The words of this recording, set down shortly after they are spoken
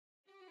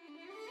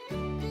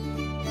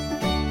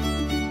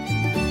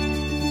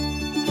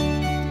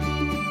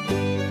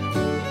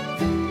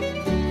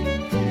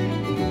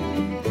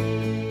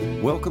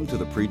Welcome to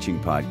the preaching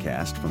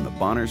podcast from the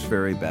Bonners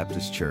Ferry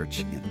Baptist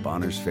Church in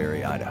Bonners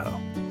Ferry, Idaho.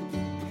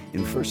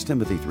 In 1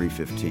 Timothy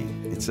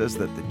 3:15, it says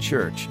that the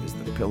church is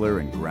the pillar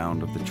and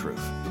ground of the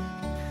truth.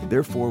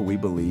 Therefore, we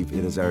believe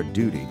it is our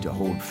duty to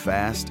hold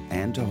fast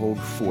and to hold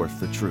forth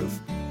the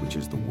truth, which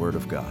is the Word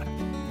of God.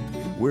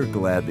 We're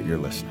glad that you're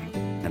listening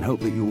and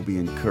hope that you will be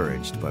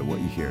encouraged by what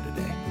you hear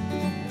today.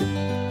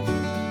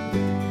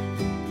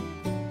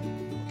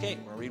 Okay,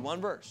 we're going to read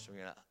one verse. We're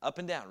going to up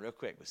and down real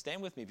quick. But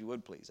stand with me if you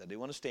would, please. I do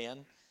want to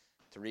stand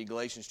to read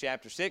Galatians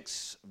chapter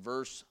 6,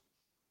 verse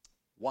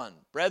 1.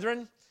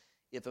 Brethren,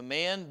 if a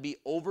man be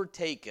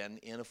overtaken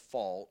in a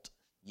fault,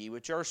 ye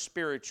which are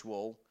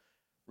spiritual,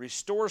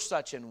 restore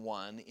such an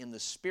one in the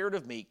spirit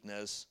of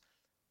meekness,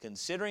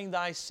 considering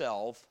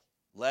thyself,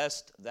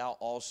 lest thou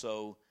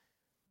also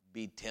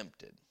be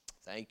tempted.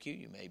 Thank you.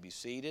 You may be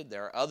seated.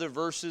 There are other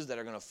verses that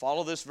are going to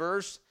follow this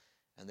verse,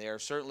 and they are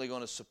certainly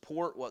going to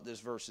support what this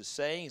verse is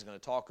saying. He's going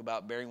to talk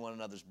about bearing one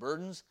another's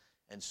burdens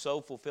and so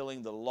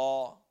fulfilling the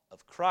law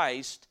of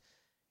Christ.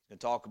 He's going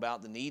to talk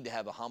about the need to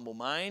have a humble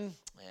mind,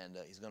 and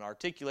he's going to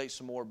articulate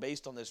some more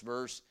based on this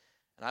verse.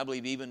 And I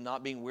believe even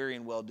not being weary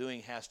in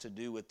well-doing has to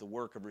do with the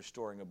work of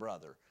restoring a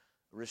brother.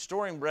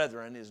 Restoring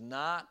brethren is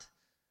not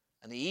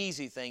an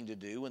easy thing to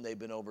do when they've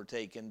been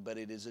overtaken, but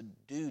it is a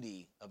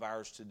duty of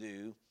ours to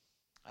do.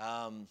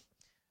 How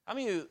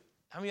many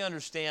of you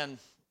understand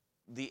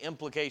the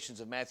implications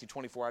of Matthew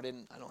 24? I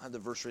don't have the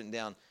verse written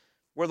down,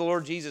 where the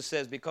Lord Jesus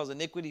says, because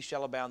iniquity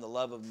shall abound, the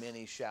love of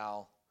many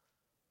shall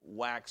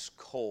wax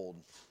cold.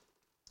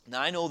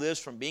 Now, I know this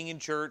from being in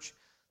church.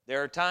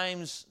 There are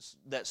times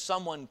that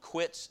someone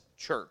quits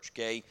church,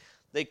 okay?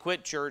 They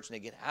quit church and they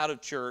get out of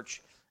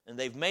church, and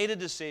they've made a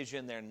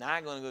decision they're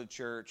not going to go to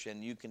church,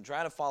 and you can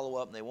try to follow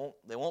up, and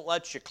they won't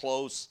let you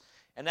close.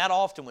 And that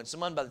often, when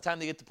someone, by the time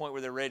they get to the point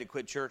where they're ready to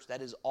quit church,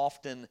 that is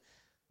often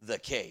the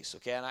case,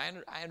 okay? And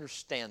I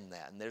understand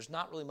that, and there's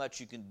not really much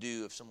you can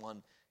do if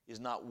someone is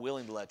not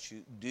willing to let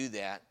you do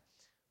that.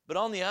 But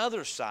on the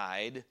other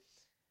side,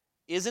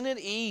 isn't it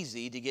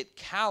easy to get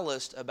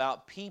calloused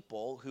about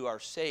people who are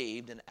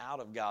saved and out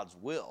of God's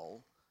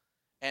will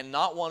and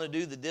not want to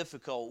do the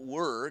difficult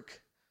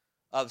work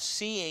of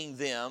seeing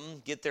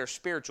them get their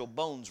spiritual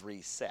bones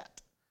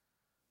reset?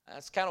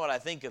 That's kind of what I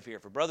think of here.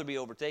 If a brother be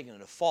overtaken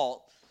in a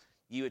fault,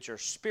 ye which are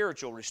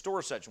spiritual,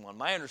 restore such one.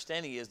 My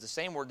understanding is the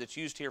same word that's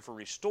used here for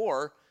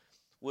restore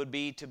would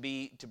be to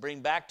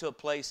bring back to a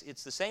place.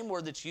 It's the same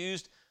word that's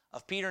used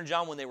of Peter and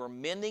John when they were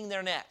mending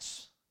their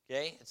nets.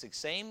 Okay, it's the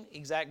same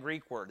exact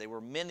Greek word. They were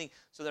mending,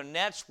 so their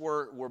nets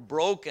were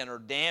broken or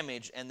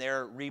damaged, and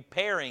they're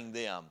repairing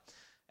them.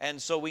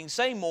 And so we can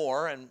say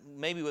more, and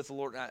maybe with the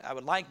Lord, I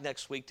would like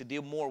next week to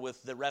deal more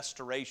with the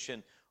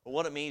restoration or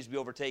what it means to be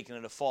overtaken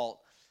in a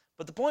fault.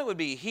 But the point would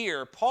be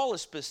here, Paul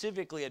is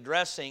specifically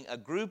addressing a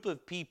group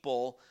of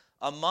people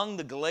among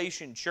the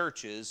Galatian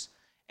churches,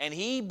 and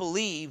he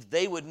believed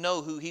they would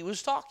know who he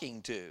was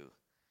talking to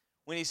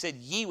when he said,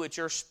 ye which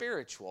are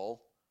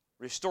spiritual,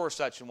 restore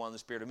such an one in the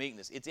spirit of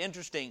meekness. It's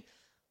interesting,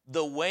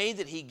 the way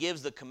that he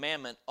gives the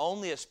commandment,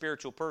 only a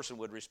spiritual person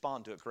would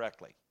respond to it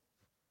correctly.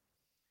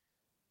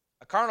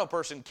 A carnal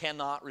person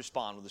cannot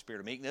respond with the spirit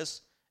of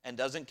meekness and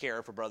doesn't care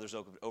if a brother's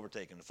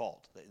overtaken in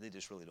fault. They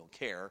just really don't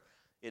care.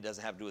 It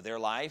doesn't have to do with their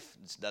life.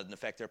 It doesn't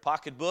affect their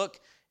pocketbook.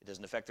 It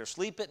doesn't affect their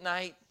sleep at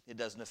night. It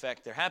doesn't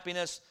affect their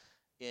happiness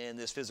in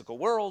this physical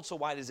world, so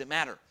why does it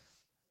matter?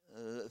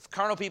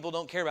 Carnal people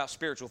don't care about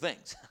spiritual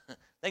things.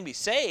 They can be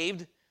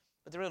saved,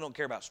 but they really don't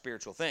care about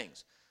spiritual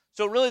things.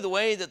 So really the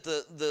way that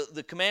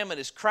the commandment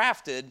is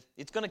crafted,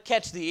 it's going to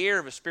catch the ear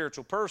of a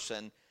spiritual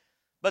person.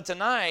 But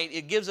tonight,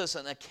 it gives us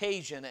an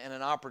occasion and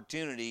an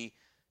opportunity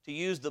to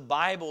use the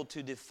Bible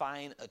to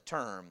define a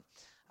term.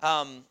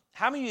 How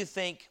many of you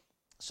think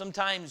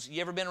sometimes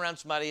you ever been around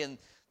somebody and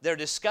they're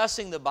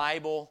discussing the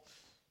Bible,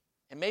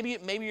 and maybe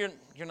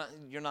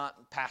you're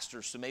not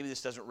pastors, so maybe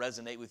this doesn't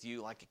resonate with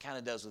you like it kind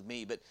of does with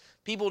me, but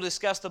people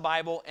discuss the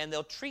Bible and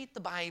they'll treat the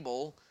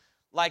Bible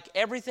like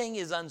everything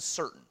is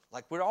uncertain,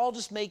 like we're all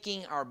just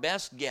making our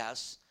best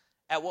guess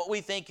at what we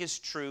think is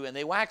true, and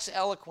they wax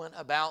eloquent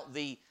about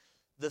the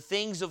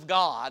things of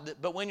God,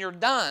 but when you're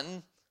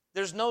done,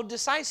 there's no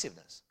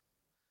decisiveness.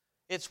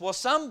 It's, well,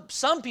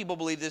 some people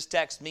believe this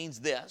text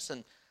means this,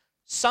 and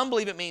some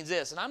believe it means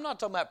this. And I'm not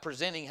talking about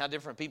presenting how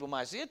different people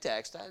might see a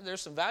text.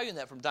 There's some value in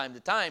that from time to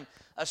time,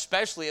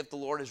 especially if the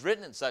Lord has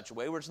written it in such a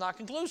way where it's not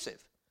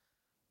conclusive.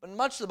 But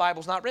much of the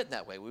Bible's not written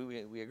that way.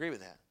 We agree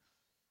with that.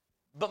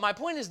 But my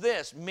point is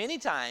this. Many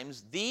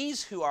times,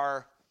 these who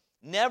are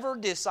never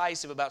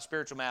decisive about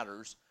spiritual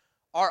matters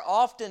are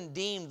often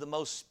deemed the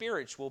most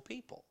spiritual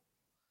people.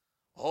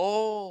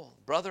 Oh,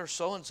 brother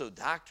so-and-so,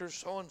 doctor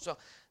so-and-so.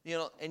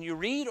 And you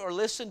read or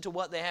listen to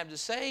what they have to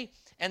say,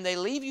 and they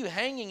leave you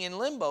hanging in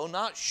limbo,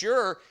 not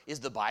sure, is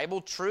the Bible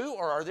true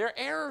or are there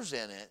errors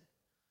in it?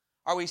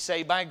 Are we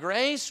saved by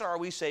grace or are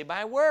we saved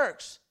by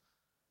works?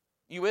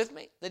 You with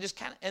me? They just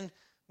kind of, and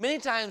many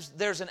times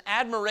there's an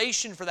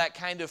admiration for that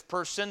kind of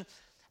person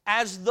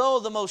as though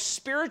the most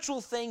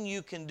spiritual thing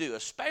you can do,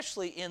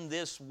 especially in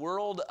this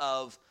world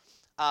of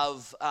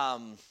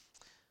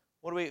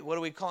what are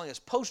we calling this?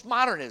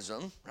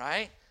 Postmodernism,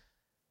 right?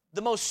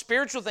 The most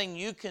spiritual thing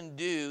you can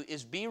do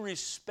is be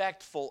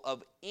respectful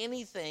of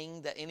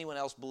anything that anyone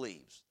else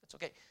believes. That's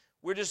okay.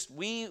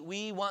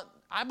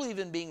 I believe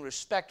in being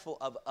respectful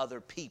of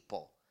other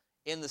people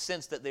in the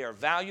sense that they are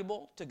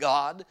valuable to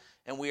God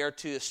and we are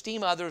to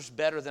esteem others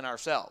better than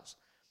ourselves.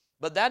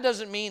 But that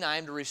doesn't mean I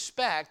am to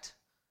respect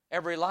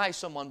every lie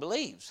someone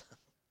believes,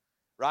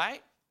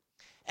 right?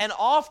 And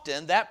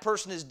often that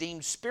person is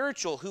deemed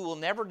spiritual who will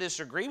never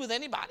disagree with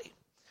anybody.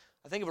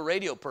 I think of a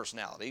radio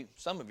personality.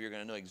 Some of you are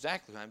going to know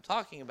exactly who I'm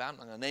talking about. I'm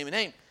not going to name a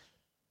name.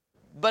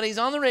 But he's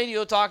on the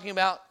radio talking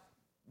about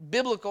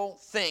biblical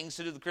things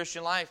to do with the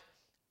Christian life.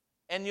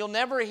 And you'll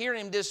never hear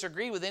him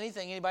disagree with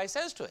anything anybody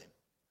says to him.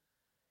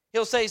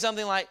 He'll say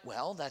something like,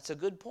 well, that's a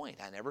good point.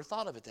 I never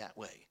thought of it that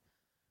way.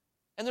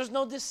 And there's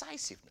no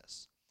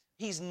decisiveness.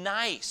 He's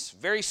nice,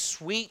 very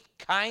sweet,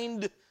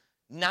 kind,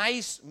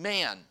 nice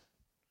man.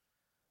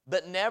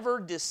 But never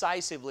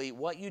decisively,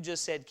 what you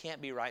just said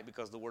can't be right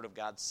because the Word of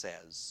God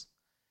says.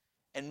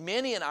 And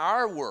many in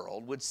our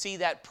world would see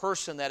that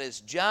person that is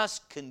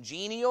just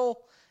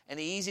congenial and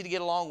easy to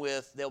get along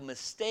with. They'll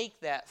mistake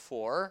that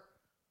for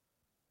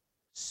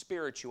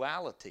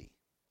spirituality.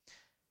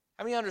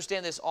 How many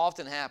understand this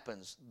often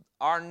happens?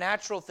 Our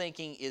natural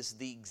thinking is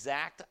the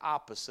exact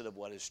opposite of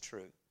what is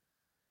true.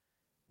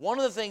 One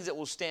of the things that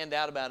will stand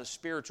out about a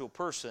spiritual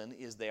person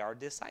is they are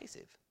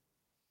decisive.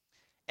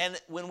 And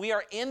when we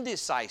are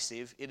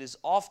indecisive, it is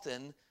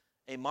often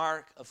a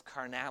mark of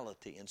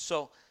carnality. And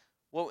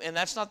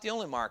that's not the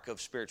only mark of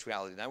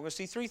spirituality. Now, we're going to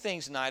see three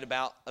things tonight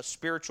about a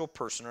spiritual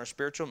person or a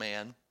spiritual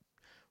man.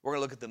 We're going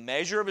to look at the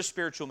measure of a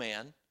spiritual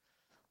man,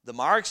 the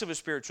marks of a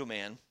spiritual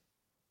man,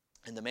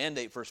 and the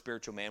mandate for a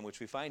spiritual man, which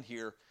we find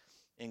here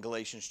in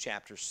Galatians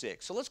chapter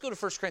 6. So let's go to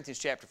 1 Corinthians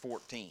chapter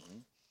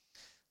 14.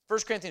 1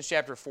 Corinthians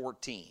chapter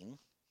 14.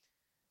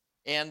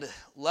 And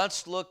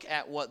let's look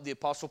at what the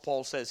Apostle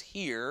Paul says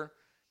here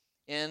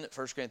in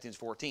 1 Corinthians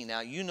 14.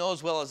 Now, you know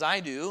as well as I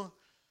do,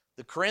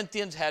 the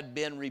Corinthians had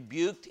been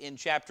rebuked in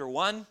chapter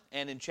 1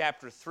 and in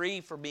chapter 3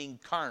 for being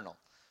carnal.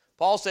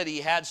 Paul said he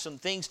had some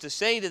things to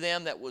say to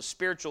them that was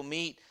spiritual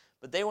meat,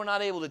 but they were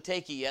not able to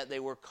take it yet.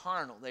 They were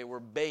carnal. They were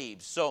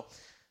babes. So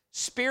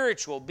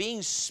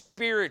being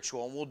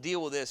spiritual, and we'll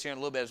deal with this here in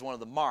a little bit as one of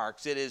the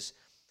marks, it is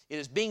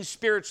being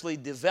spiritually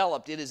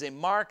developed. It is a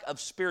mark of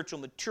spiritual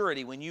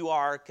maturity when you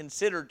are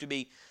considered to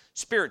be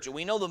spiritual.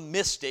 We know the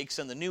mystics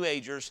and the New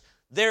Agers,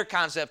 their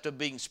concept of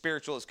being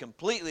spiritual is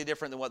completely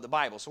different than what the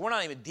Bible. So we're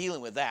not even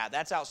dealing with that.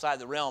 That's outside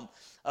the realm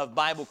of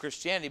Bible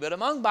Christianity. But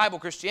among Bible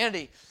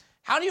Christianity,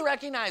 how do you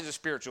recognize a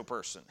spiritual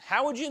person?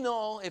 How would you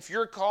know if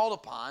you're called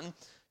upon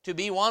to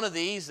be one of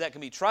these that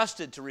can be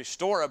trusted to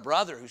restore a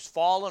brother who's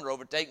fallen or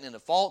overtaken in a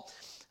fault?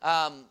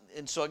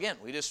 And so again,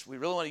 we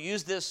really want to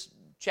use this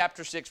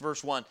chapter 6,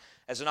 verse 1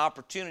 as an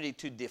opportunity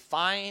to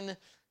define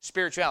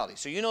spirituality.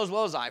 So you know as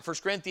well as I, 1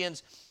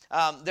 Corinthians,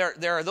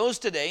 there are those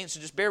today, and so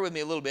just bear with me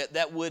a little bit,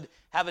 that would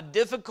have a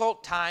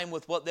difficult time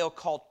with what they'll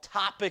call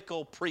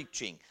topical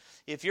preaching.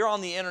 If you're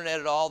on the internet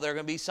at all, there are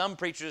going to be some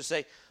preachers that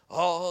say,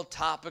 oh,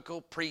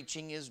 topical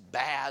preaching is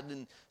bad,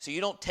 and so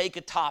you don't take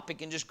a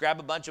topic and just grab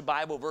a bunch of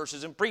Bible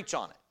verses and preach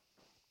on it.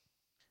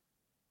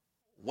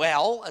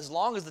 Well, as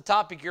long as the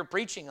topic you're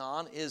preaching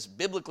on is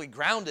biblically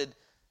grounded,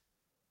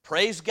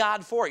 praise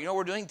God for it. You know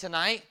what we're doing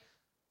tonight?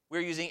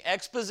 We're using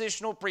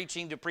expositional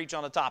preaching to preach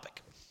on a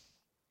topic.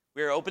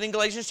 We're opening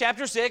Galatians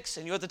chapter 6,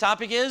 and you know what the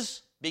topic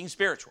is? Being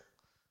spiritual.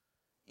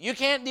 You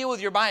can't deal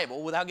with your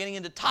Bible without getting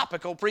into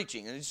topical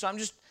preaching. And so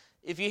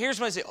if you hear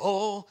somebody say,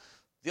 oh,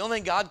 the only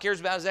thing God cares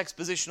about is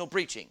expositional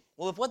preaching.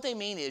 Well, if what they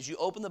mean is you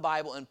open the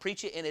Bible and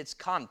preach it in its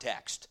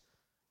context,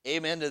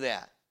 amen to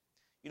that.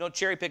 You don't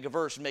cherry pick a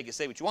verse and make it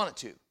say what you want it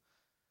to.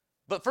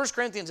 But 1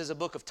 Corinthians is a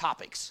book of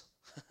topics.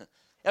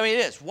 I mean,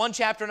 it is. One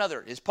chapter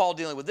another. Is Paul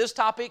dealing with this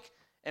topic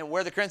and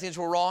where the Corinthians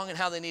were wrong and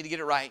how they need to get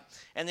it right?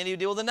 And then you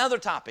deal with another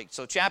topic.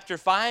 So chapter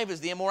 5 is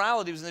the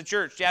immoralities in the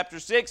church. Chapter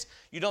 6,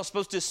 you're not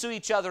supposed to sue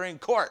each other in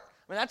court.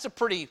 I mean, that's a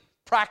pretty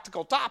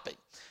practical topic.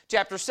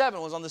 Chapter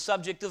 7 was on the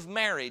subject of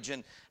marriage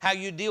and how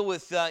you deal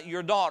with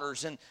your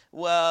daughters and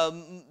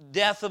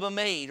death of a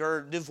maid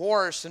or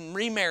divorce and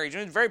remarriage.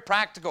 And it's very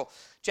practical.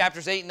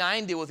 Chapters 8 and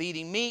 9 deal with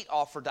eating meat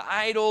offered to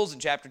idols.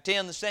 And chapter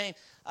 10, the same.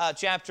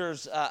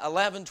 Chapters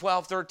 11,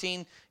 12,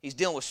 13, he's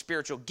dealing with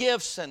spiritual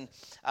gifts and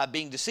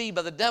being deceived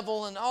by the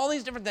devil and all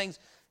these different things.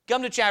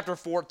 Come to chapter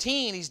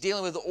 14, he's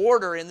dealing with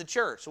order in the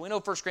church. So we know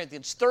 1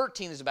 Corinthians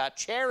 13 is about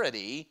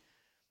charity,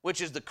 which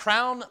is the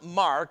crown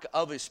mark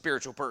of a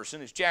spiritual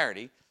person, is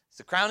charity. It's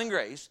the crowning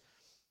grace.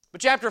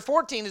 But chapter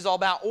 14 is all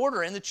about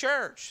order in the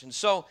church. And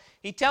so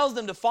he tells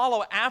them to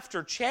follow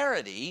after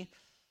charity,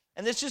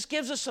 and this just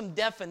gives us some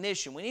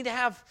definition. We need to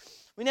have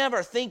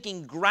our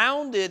thinking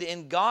grounded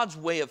in God's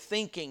way of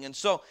thinking. And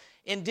so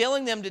in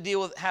dealing them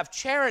to have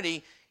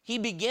charity, he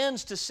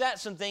begins to set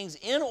some things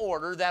in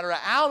order that are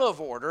out of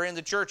order in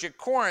the church at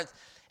Corinth.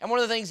 And one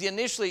of the things he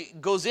initially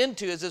goes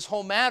into is this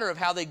whole matter of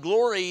how they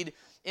gloried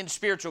in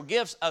spiritual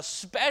gifts,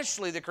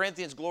 especially the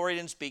Corinthians gloried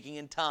in speaking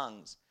in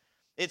tongues.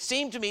 It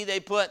seemed to me they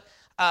put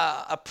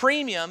a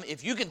premium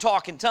if you can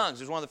talk in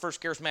tongues. It was one of the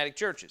first charismatic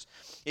churches.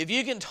 If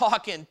you can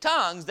talk in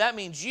tongues, that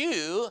means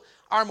you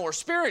are more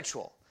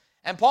spiritual.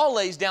 And Paul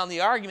lays down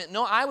the argument,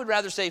 no, I would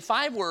rather say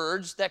 5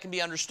 words that can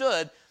be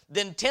understood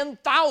than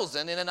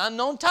 10,000 in an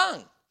unknown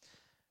tongue.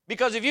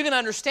 Because if you can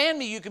understand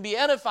me, you can be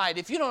edified.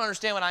 If you don't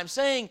understand what I'm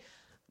saying,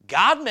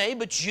 God may,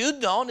 but you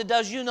don't. It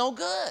does you no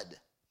good.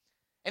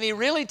 And he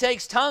really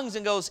takes tongues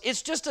and goes,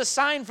 it's just a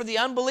sign for the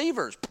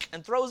unbelievers,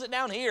 and throws it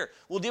down here.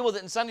 We'll deal with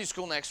it in Sunday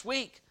school next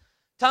week.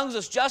 Tongues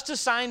is just a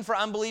sign for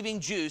unbelieving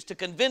Jews to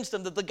convince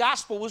them that the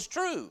gospel was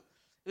true.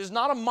 It is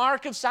not a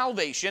mark of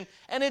salvation,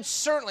 and it's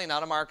certainly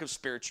not a mark of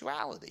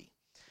spirituality.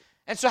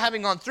 And so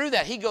having gone through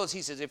that, he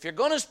says, if you're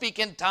going to speak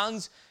in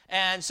tongues,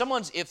 and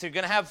if they're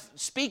going to have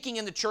speaking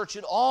in the church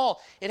at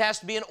all, it has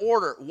to be in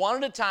order,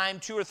 1 at a time,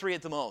 2 or 3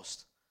 at the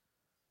most.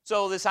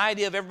 So this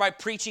idea of everybody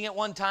preaching at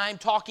one time,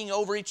 talking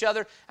over each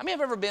other. I mean,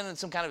 I've ever been in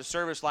some kind of a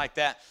service like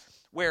that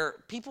where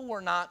people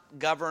were not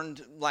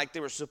governed like they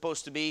were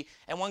supposed to be,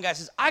 and one guy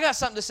says, I got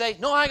something to say.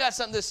 No, I got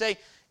something to say.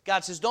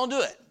 God says, don't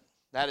do it.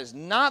 That is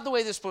not the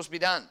way this is supposed to be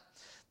done.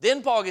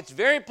 Then Paul gets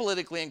very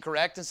politically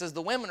incorrect and says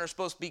the women are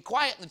supposed to be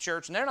quiet in the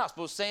church and they're not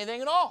supposed to say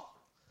anything at all.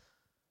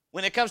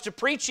 When it comes to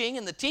preaching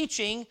and the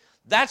teaching,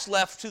 that's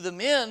left to the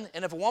men,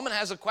 and if a woman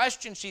has a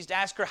question, she's to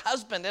ask her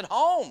husband at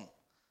home.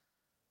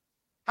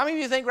 How many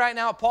of you think right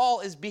now Paul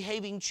is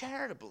behaving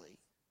charitably?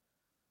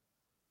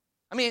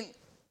 I mean,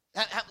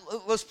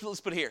 let's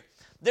put it here.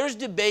 There's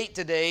debate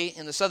today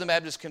in the Southern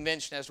Baptist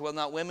Convention as to whether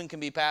or not women can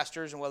be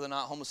pastors and whether or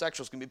not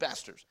homosexuals can be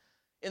pastors.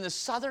 In the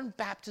Southern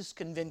Baptist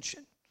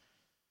Convention.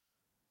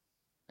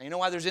 Now, you know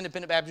why there's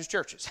independent Baptist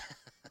churches?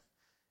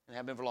 And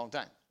have been for a long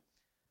time.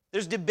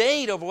 There's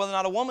debate over whether or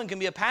not a woman can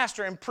be a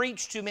pastor and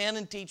preach to men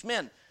and teach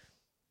men.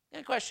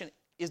 And the question,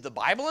 is the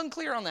Bible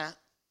unclear on that?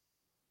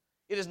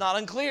 It is not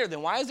unclear.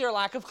 Then why is there a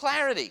lack of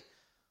clarity?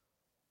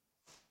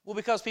 Well,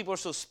 because people are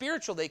so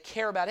spiritual, they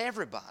care about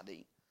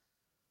everybody.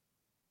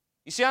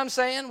 You see what I'm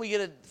saying? We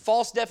get a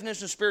false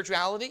definition of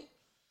spirituality.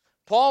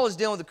 Paul is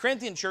dealing with the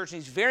Corinthian church,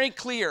 and he's very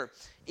clear.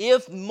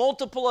 If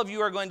multiple of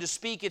you are going to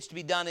speak, it's to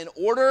be done in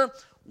order,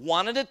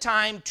 1 at a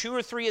time, 2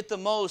 or 3 at the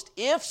most.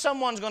 If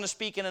someone's going to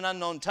speak in an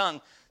unknown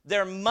tongue,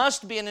 there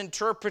must be an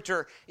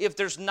interpreter. If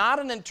there's not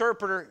an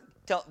interpreter,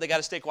 they got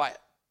to stay quiet.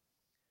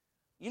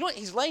 You know what?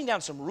 He's laying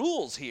down some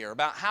rules here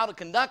about how to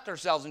conduct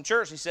ourselves in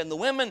church. He said the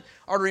women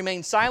are to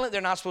remain silent.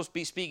 They're not supposed to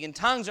be speaking in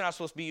tongues. They're not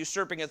supposed to be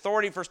usurping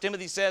authority. 1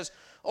 Timothy says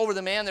over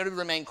the man, they're to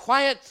remain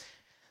quiet.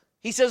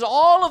 He says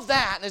all of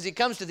that, and as he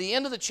comes to the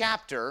end of the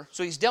chapter,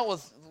 so he's dealt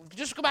with,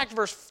 just go back to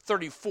verse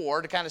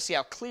 34 to kind of see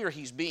how clear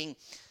he's being.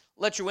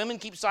 Let your women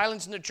keep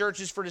silence in the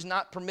churches, for it is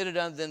not permitted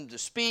unto them to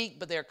speak,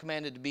 but they are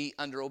commanded to be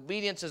under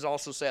obedience, as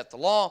also saith the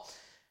law.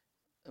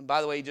 And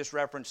by the way, he just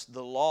referenced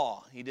the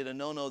law. He did a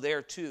no-no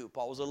there too.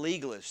 Paul was a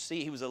legalist.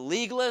 See, he was a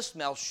legalist,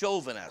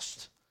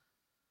 malchauvinist.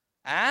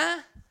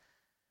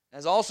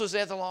 As also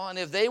saith the law, and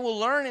if they will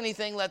learn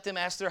anything, let them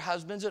ask their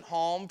husbands at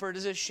home, for it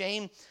is a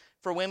shame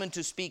for women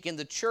to speak in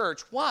the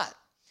church. What?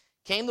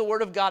 Came the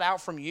word of God out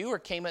from you, or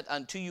came it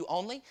unto you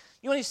only? You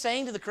know what he's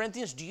saying to the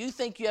Corinthians? Do you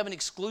think you have an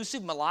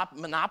exclusive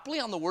monopoly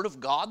on the word of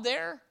God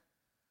there?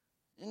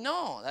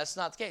 No, that's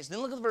not the case. Then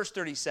look at verse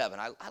 37.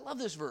 I love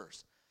this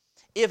verse.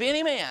 If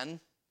any man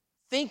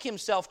think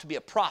himself to be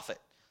a prophet,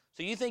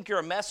 so you think you're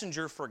a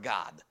messenger for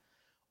God,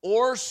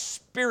 or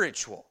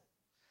spiritual.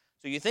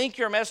 So you think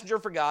you're a messenger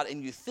for God,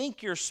 and you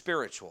think you're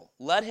spiritual.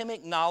 Let him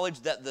acknowledge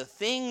that the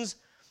things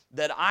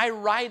that I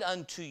write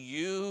unto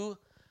you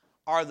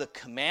are the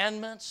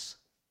commandments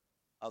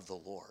of the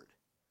Lord.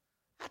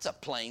 That's a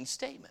plain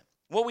statement.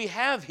 What we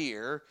have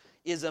here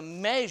is a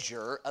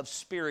measure of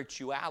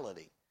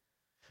spirituality.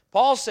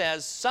 Paul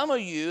says, some of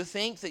you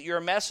think that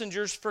you're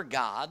messengers for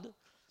God.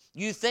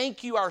 You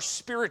think you are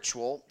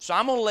spiritual, so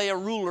I'm going to lay a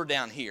ruler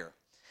down here.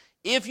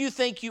 If you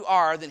think you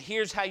are, then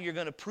here's how you're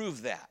going to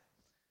prove that.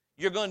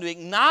 You're going to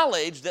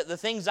acknowledge that the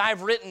things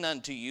I've written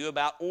unto you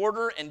about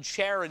order and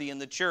charity in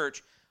the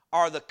church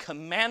are the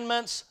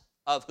commandments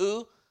of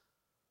who?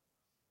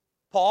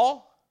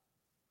 Paul?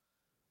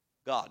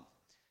 God.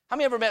 How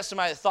many ever met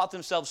somebody that thought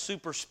themselves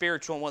super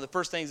spiritual and one of the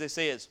first things they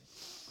say is,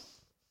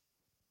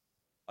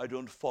 I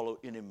don't follow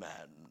any man.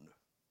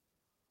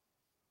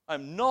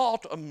 I'm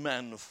not a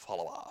man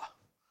follower.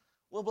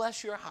 Well,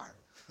 bless your heart.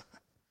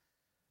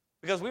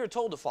 Because we were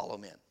told to follow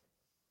men.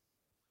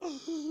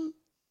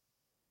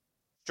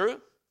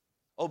 True?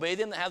 Obey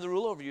them that have the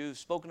rule over you, who've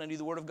spoken unto you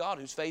the word of God,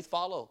 whose faith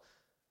follow.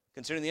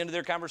 Considering the end of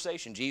their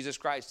conversation, Jesus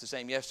Christ, the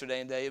same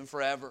yesterday and today and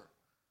forever.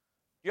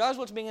 You realize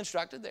what's being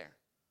instructed there?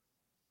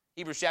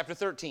 Hebrews chapter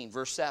 13,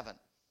 verse 7.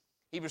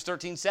 Hebrews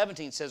 13,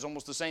 17 says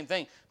almost the same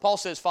thing. Paul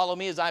says, follow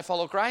me as I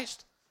follow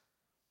Christ.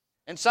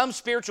 And some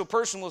spiritual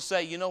person will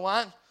say, you know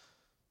what?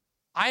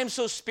 I am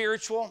so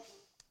spiritual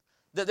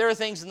that there are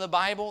things in the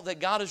Bible that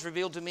God has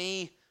revealed to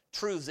me,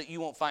 truths that you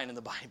won't find in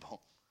the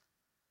Bible.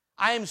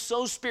 I am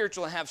so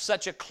spiritual and have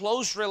such a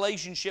close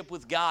relationship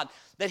with God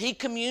that He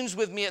communes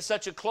with me at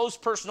such a close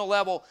personal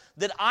level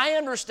that I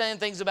understand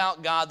things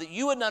about God that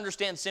you wouldn't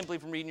understand simply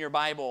from reading your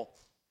Bible.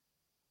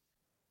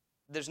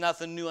 there's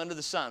nothing new under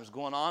the sun. It was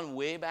going on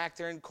way back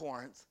there in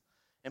Corinth.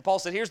 And Paul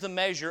said, here's the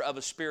measure of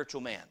a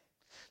spiritual man.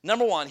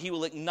 Number one, he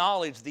will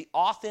acknowledge the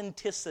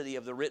authenticity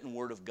of the written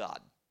word of God.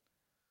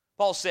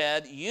 Paul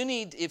said,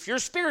 if you're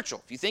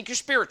spiritual, if you think you're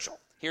spiritual,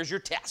 here's your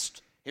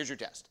test. Here's your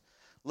test.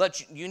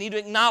 You need to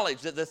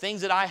acknowledge that the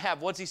things that I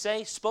have, what's he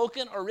say?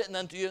 Spoken or written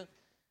unto you?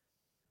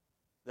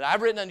 That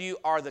I've written unto you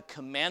are the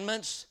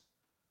commandments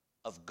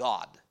of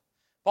God.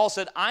 Paul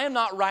said, I am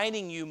not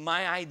writing you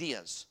my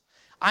ideas.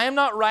 I am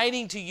not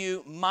writing to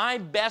you my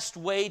best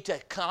way to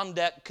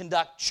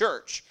conduct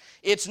church.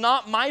 It's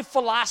not my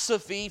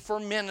philosophy for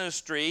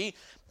ministry.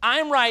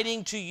 I'm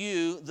writing to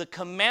you the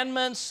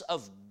commandments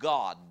of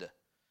God.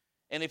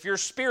 And if you're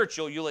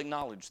spiritual, you'll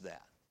acknowledge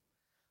that.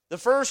 The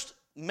first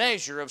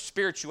measure of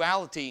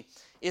spirituality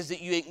is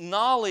that you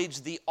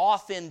acknowledge the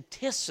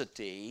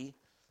authenticity,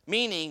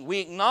 meaning we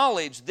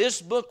acknowledge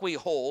this book we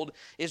hold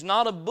is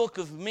not a book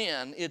of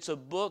men, it's a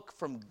book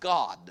from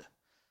God.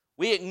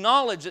 We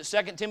acknowledge that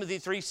 2 Timothy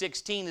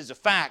 3:16 is a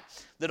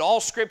fact, that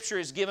all Scripture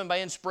is given by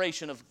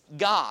inspiration of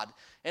God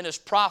and is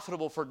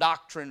profitable for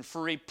doctrine,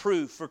 for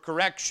reproof, for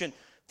correction,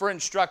 for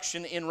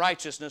instruction in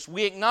righteousness.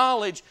 We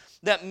acknowledge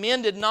that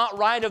men did not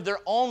write of their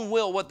own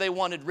will what they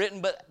wanted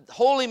written, but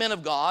holy men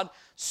of God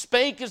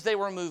spake as they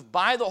were moved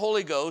by the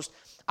Holy Ghost.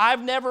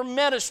 I've never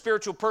met a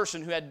spiritual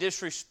person who had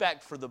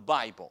disrespect for the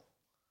Bible.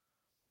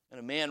 And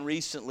a man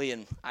recently,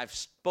 and I've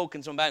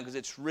spoken some about him because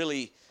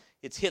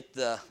it's hit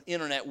the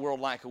internet world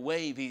like a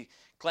wave. He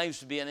claims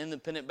to be an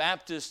independent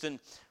Baptist, and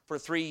for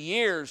 3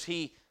 years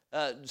he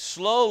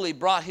slowly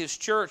brought his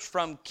church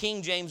from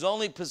King James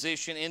only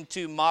position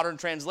into modern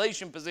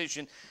translation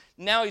position.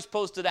 Now he's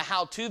posted a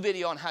how-to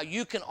video on how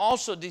you can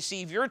also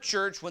deceive your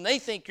church when they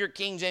think you're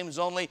King James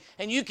only,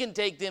 and you can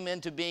take them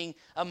into being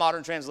a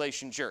modern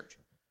translation church.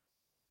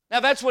 Now,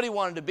 if that's what he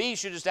wanted to be, he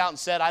should have just out and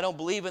said, I don't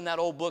believe in that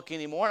old book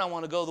anymore, and I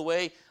want to go the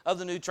way of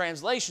the new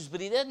translations,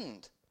 but he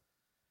didn't.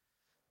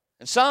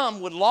 And some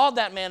would laud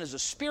that man as a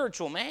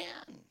spiritual man.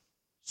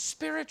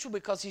 Spiritual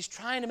because he's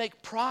trying to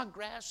make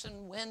progress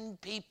and win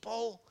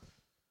people.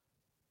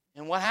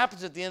 And what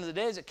happens at the end of the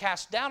day is it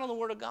casts doubt on the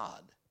Word of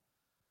God.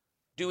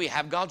 Do we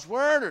have God's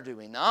Word or do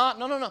we not?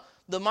 No.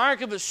 The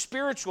mark of a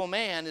spiritual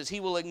man is he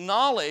will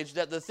acknowledge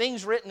that the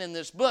things written in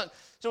this book,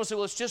 someone will say,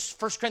 well, it's just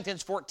 1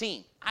 Corinthians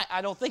 14.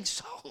 I don't think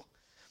so.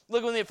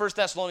 Look with me at 1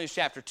 Thessalonians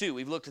chapter 2.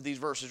 We've looked at these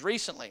verses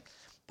recently.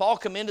 Paul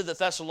commended the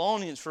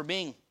Thessalonians for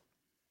being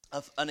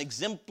an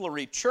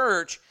exemplary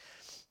church,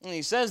 and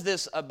he says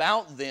this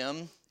about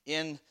them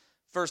in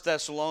 1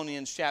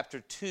 Thessalonians chapter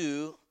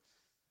 2.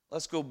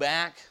 Let's go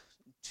back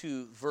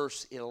to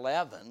verse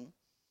 11.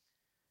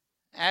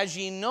 As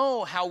ye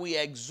know how we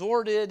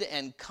exhorted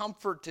and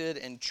comforted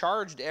and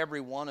charged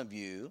every one of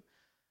you,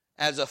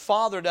 as a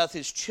father doth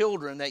his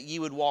children, that ye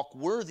would walk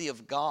worthy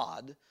of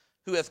God,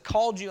 who hath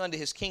called you unto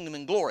his kingdom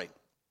and glory.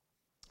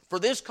 For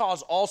this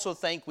cause also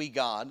thank we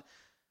God,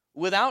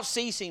 without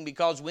ceasing,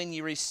 because when ye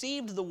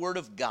received the word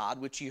of God,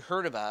 which ye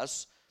heard of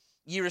us,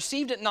 ye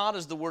received it not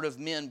as the word of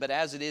men, but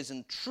as it is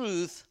in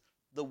truth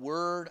the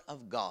word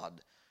of God,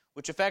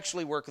 which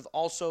effectually worketh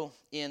also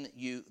in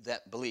you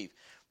that believe.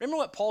 Remember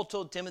what Paul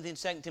told Timothy in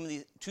 2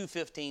 Timothy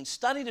 2:15,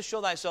 study to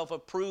show thyself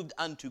approved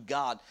unto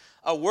God,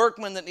 a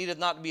workman that needeth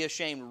not to be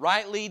ashamed,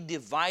 rightly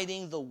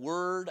dividing the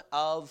word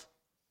of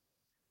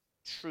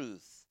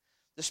truth.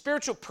 The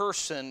spiritual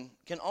person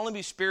can only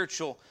be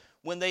spiritual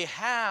when they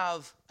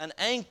have an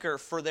anchor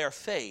for their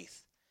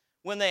faith,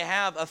 when they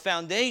have a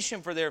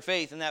foundation for their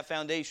faith, and that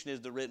foundation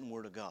is the written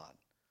word of God.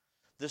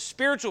 The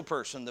spiritual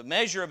person, the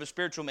measure of a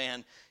spiritual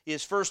man,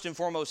 is first and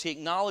foremost, he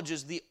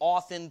acknowledges the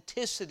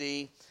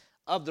authenticity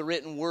of the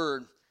written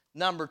word.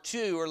 Number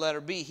two, or letter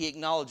B, he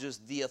acknowledges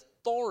the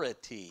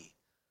authority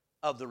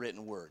of the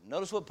written word.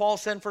 Notice what Paul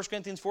said in 1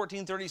 Corinthians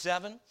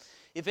 14:37.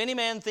 If any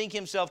man think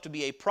himself to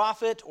be a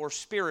prophet or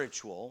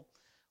spiritual,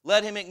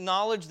 let him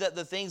acknowledge that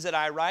the things that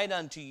I write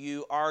unto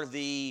you are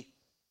the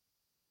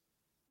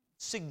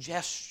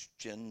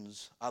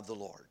suggestions of the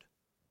Lord.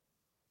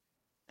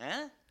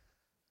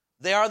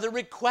 They are the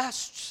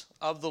requests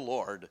of the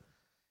Lord.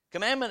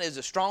 Commandment is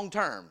a strong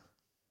term.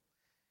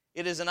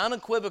 It is an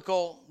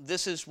unequivocal,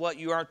 this is what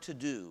you are to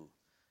do.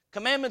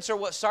 Commandments are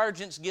what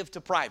sergeants give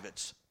to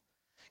privates.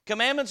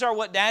 Commandments are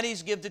what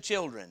daddies give to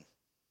children.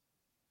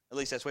 At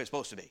least that's the way it's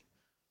supposed to be.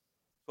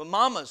 What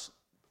mamas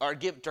are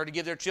to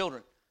give their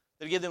children.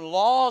 They give them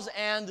laws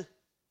and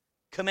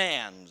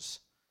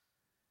commands.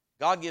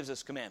 God gives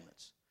us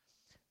commandments.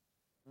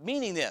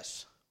 Meaning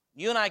this,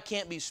 you and I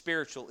can't be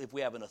spiritual if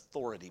we have an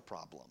authority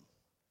problem.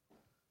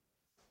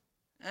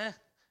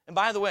 And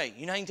by the way,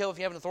 you know how you can tell if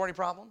you have an authority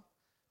problem?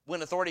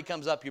 When authority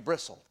comes up, you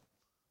bristle.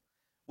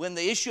 When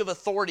the issue of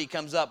authority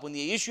comes up, when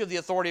the issue of the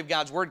authority of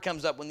God's word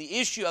comes up, when the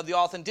issue of the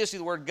authenticity of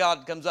the word of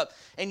God comes up,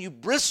 and you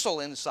bristle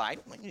inside,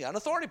 well, you got an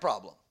authority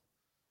problem.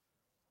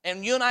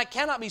 And you and I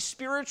cannot be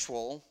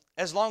spiritual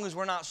as long as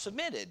we're not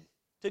submitted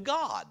to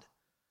God.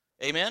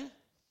 Amen?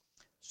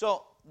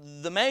 So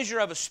the measure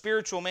of a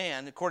spiritual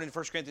man, according to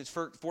 1 Corinthians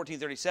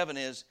 14:37,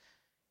 is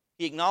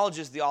he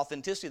acknowledges the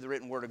authenticity of the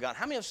written word of God.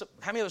 How many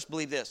of us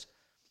believe this?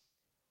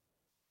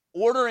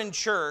 order in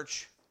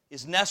church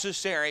is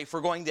necessary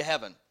for going to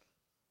heaven.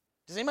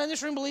 Does anybody in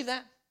this room believe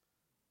that?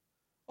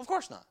 Of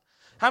course not.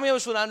 How many of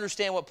us would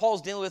understand what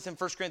Paul's dealing with in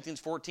 1 Corinthians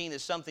 14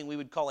 is something we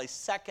would call a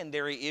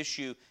secondary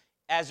issue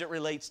as it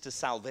relates to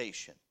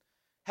salvation?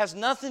 Has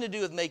nothing to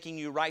do with making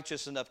you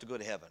righteous enough to go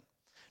to heaven.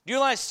 Do you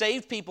realize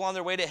saved people on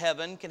their way to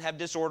heaven can have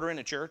disorder in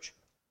a church?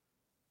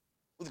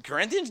 Well, the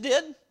Corinthians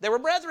did. They were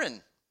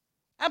brethren.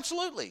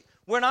 Absolutely.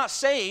 We're not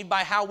saved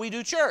by how we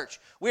do church.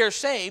 We are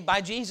saved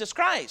by Jesus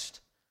Christ.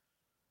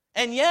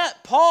 And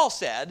yet, Paul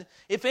said,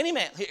 if any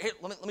man,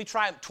 let me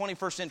try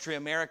 21st century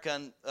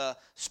American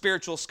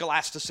spiritual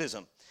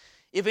scholasticism.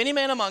 If any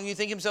man among you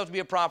think himself to be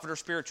a prophet or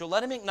spiritual,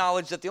 let him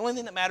acknowledge that the only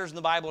thing that matters in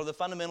the Bible are the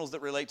fundamentals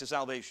that relate to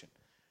salvation.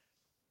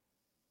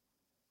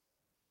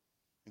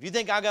 If you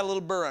think I got a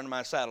little burr under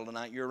my saddle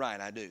tonight, you're right,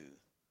 I do.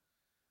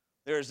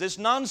 There's this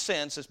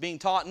nonsense that's being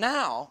taught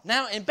now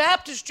in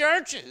Baptist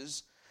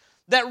churches,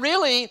 that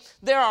really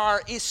there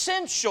are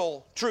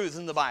essential truths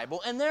in the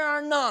Bible and there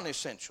are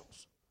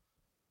non-essentials.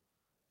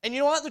 And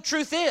you know what the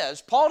truth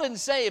is? Paul didn't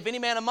say, if any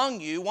man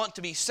among you want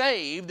to be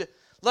saved,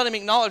 let him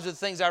acknowledge the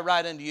things I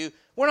write unto you.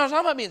 We're not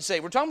talking about being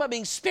saved. We're talking about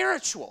being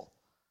spiritual.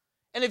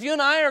 And if you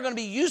and I are going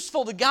to be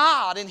useful to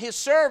God in His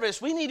service,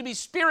 we need to be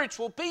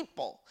spiritual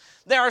people.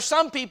 There are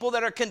some people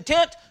that are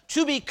content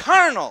to be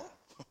carnal.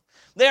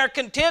 They are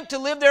content to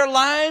live their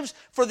lives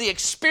for the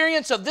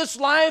experience of this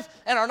life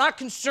and are not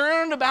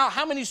concerned about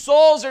how many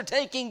souls they're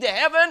taking to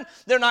heaven.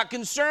 They're not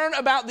concerned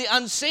about the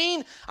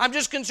unseen. I'm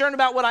just concerned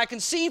about what I can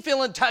see,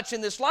 feel, and touch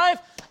in this life.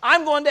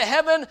 I'm going to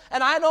heaven,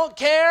 and I don't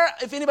care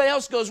if anybody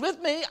else goes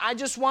with me. I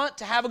just want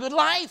to have a good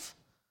life.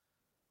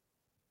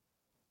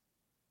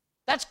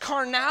 That's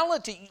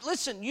carnality.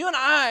 Listen, you and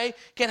I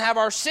can have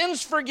our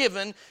sins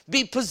forgiven,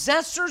 be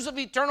possessors of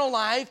eternal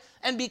life,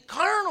 and be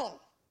carnal.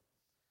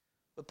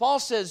 But Paul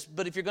says,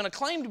 but if you're going to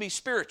claim to be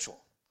spiritual,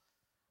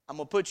 I'm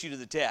going to put you to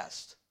the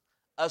test.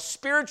 A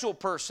spiritual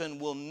person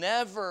will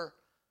never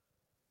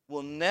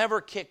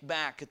kick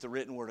back at the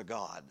written word of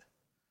God,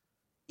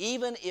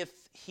 even if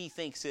he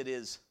thinks it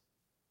is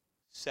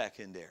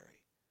secondary.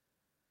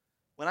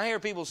 When I hear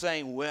people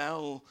saying,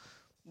 well,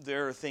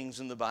 there are things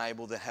in the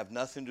Bible that have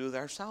nothing to do with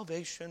our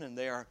salvation and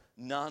they are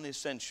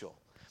non-essential.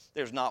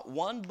 There's not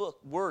one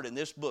word in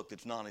this book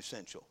that's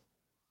non-essential.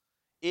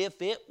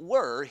 If it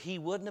were, he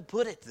wouldn't have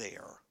put it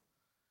there.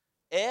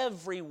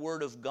 Every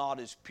word of God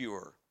is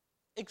pure,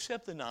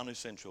 except the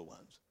non-essential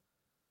ones.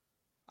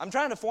 I'm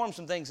trying to form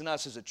some things in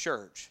us as a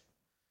church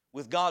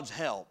with God's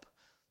help.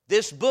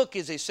 This book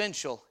is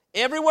essential.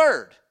 Every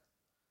word.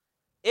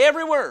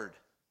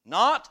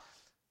 Not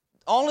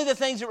only the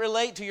things that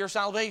relate to your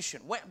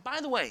salvation.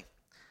 By the way,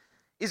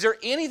 is there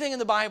anything in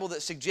the Bible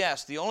that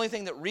suggests the only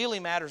thing that really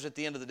matters at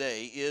the end of the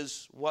day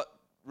is what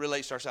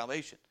relates to our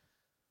salvation?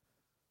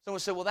 Someone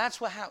said, well,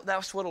 that's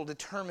what will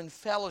determine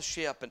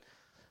fellowship. And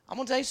I'm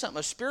going to tell you something.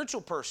 A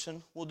spiritual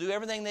person will do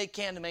everything they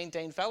can to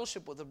maintain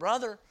fellowship with a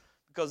brother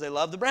because they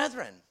love the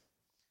brethren.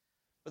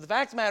 But the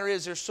fact of the matter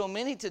is there's so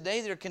many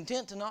today that are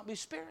content to not be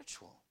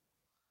spiritual.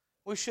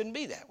 We shouldn't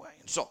be that way.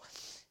 And so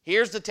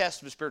here's the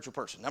test of a spiritual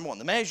person. Number one,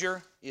 the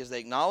measure is they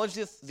acknowledge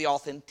the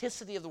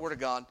authenticity of the Word of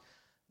God.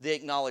 They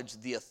acknowledge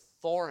the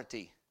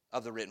authority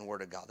of the written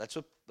Word of God. That's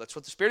what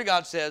the Spirit of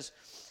God says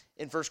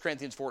in 1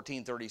 Corinthians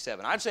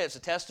 14:37. I'd say it's a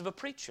test of a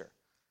preacher.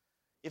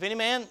 If any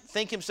man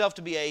think himself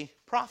to be a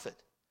prophet,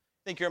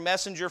 think you're a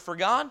messenger for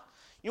God,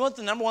 you know what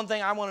the number one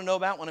thing I want to know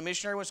about when a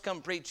missionary wants to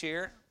come preach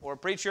here, or a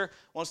preacher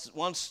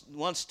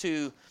wants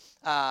to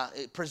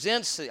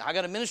presents, I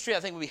got a ministry I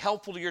think would be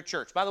helpful to your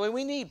church. By the way,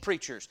 we need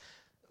preachers.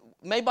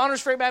 May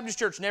Bonners Ferry Baptist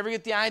Church never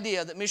get the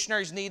idea that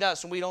missionaries need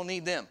us and we don't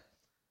need them.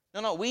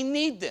 No, we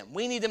need them.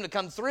 We need them to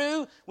come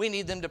through. We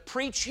need them to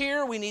preach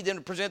here. We need them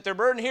to present their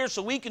burden here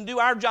so we can do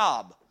our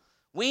job.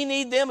 We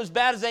need them as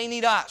bad as they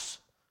need us.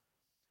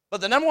 But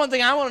the number one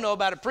thing I want to know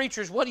about a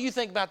preacher is, what do you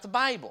think about the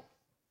Bible?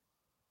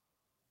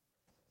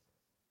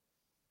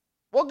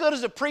 What good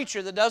is a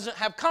preacher that doesn't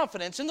have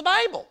confidence in the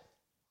Bible?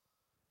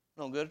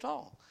 No good at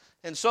all.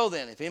 And so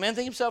then, if any man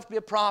think himself to be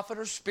a prophet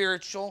or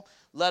spiritual,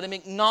 let him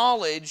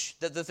acknowledge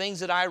that the things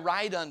that I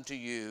write unto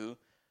you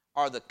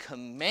are the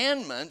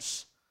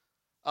commandments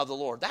of the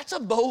Lord. That's a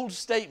bold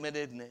statement,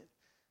 isn't it?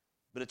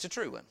 But it's a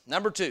true one.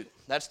 Number two,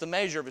 that's the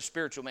measure of a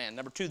spiritual man.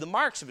 Number two, the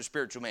marks of a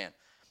spiritual man.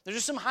 There's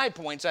just some high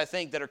points, I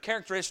think, that are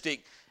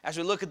characteristic as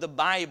we look at the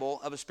Bible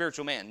of a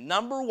spiritual man.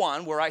 Number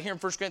one, we're right here in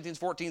 1 Corinthians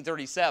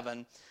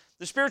 14:37,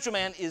 the spiritual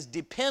man is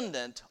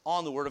dependent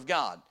on the Word of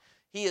God.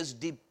 He is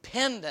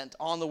dependent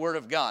on the Word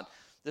of God.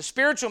 The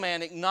spiritual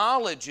man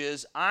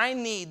acknowledges, I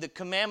need the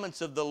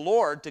commandments of the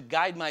Lord to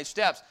guide my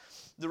steps.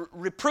 The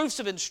reproofs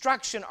of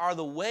instruction are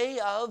the way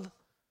of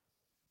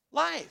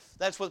life.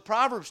 That's what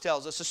Proverbs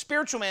tells us. A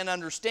spiritual man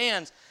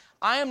understands,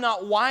 I am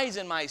not wise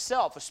in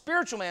myself. A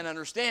spiritual man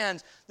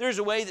understands, there's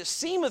a way that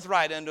seemeth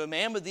right unto a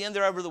man, but the end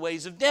thereof are the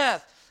ways of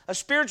death. A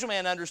spiritual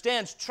man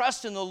understands,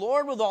 trust in the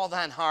Lord with all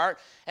thine heart,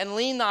 and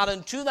lean not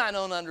unto thine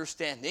own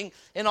understanding.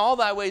 In all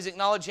thy ways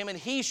acknowledge him, and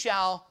he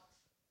shall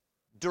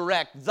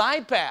direct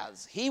thy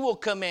paths. He will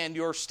command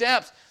your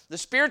steps. The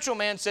spiritual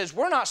man says,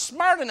 we're not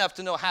smart enough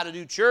to know how to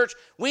do church.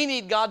 We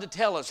need God to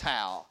tell us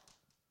how.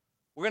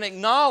 We're going to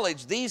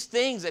acknowledge these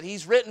things that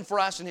He's written for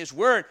us in His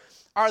Word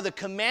are the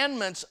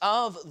commandments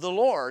of the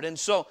Lord. And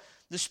so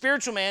the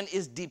spiritual man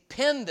is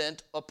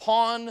dependent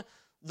upon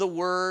the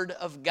Word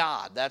of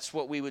God. That's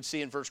what we would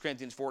see in 1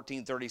 Corinthians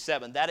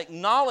 14:37. That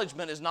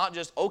acknowledgement is not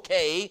just,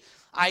 okay,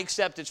 I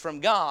accept it's from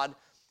God.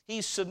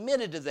 He's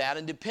submitted to that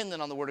and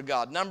dependent on the Word of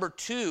God. Number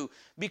two,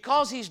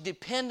 because he's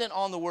dependent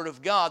on the Word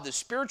of God, the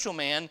spiritual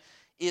man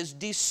is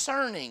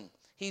discerning.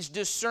 He's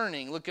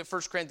discerning. Look at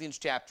 1 Corinthians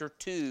chapter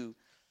 2.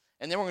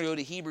 And then we're going to go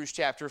to Hebrews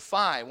chapter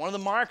 5. One of the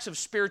marks of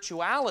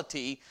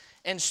spirituality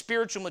and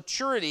spiritual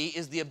maturity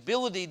is the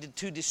ability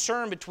to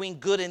discern between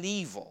good and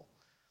evil.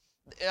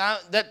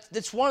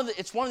 It's one of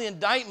the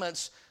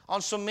indictments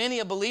on so many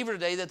a believer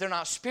today that they're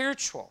not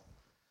spiritual.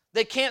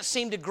 They can't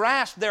seem to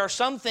grasp there are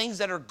some things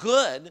that are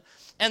good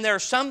and there are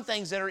some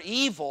things that are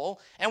evil,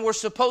 and we're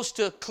supposed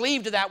to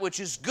cleave to that which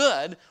is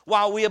good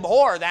while we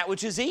abhor that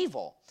which is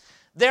evil.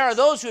 There are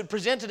those who would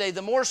present today,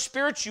 the more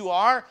spiritual you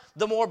are,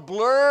 the more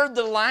blurred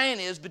the line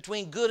is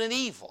between good and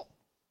evil.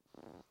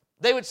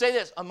 They would say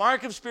this, a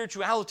mark of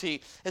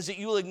spirituality is that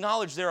you will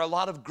acknowledge there are a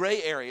lot of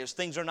gray areas.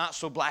 Things are not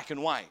so black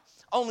and white.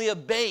 Only a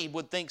babe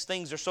would think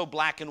things are so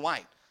black and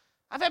white.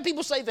 I've had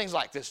people say things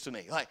like this to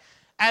me, like,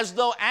 as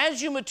though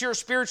as you mature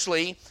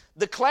spiritually,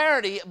 the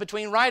clarity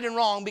between right and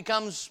wrong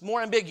becomes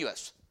more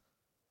ambiguous.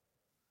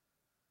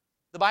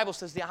 The Bible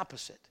says the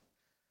opposite.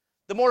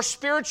 The more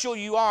spiritual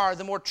you are,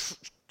 the more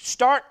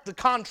stark the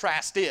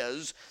contrast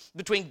is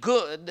between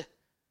good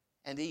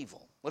and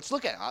evil. Let's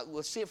look at it.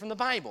 Let's see it from the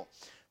Bible.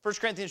 1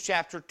 Corinthians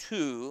chapter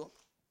 2.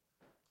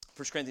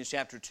 1 Corinthians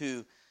chapter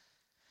 2.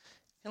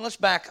 And let's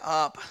back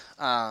up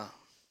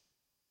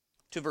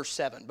to verse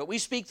 7. But we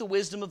speak the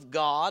wisdom of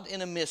God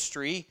in a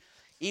mystery,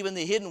 even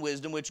the hidden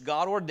wisdom which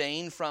God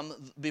ordained from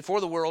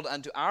before the world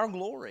unto our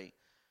glory,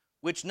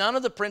 which none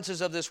of the princes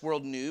of this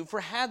world knew, for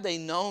had they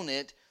known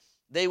it,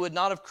 they would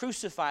not have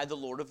crucified the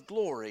Lord of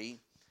glory.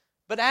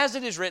 But as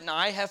it is written,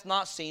 eye hath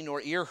not seen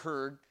nor ear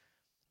heard,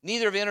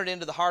 neither have entered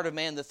into the heart of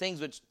man the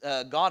things which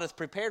God hath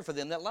prepared for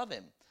them that love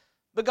Him.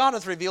 But God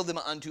hath revealed them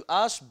unto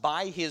us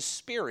by His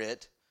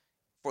Spirit,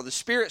 for the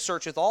Spirit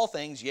searcheth all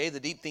things, yea,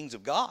 the deep things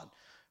of God.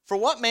 For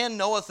what man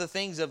knoweth the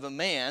things of a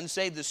man,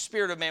 save the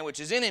spirit of man which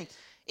is in him?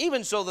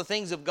 Even so the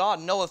things of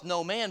God knoweth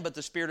no man but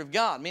the Spirit of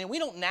God. I mean, we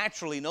don't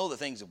naturally know the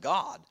things of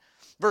God.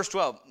 Verse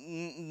 12,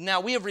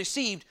 now we have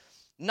received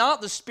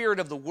not the spirit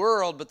of the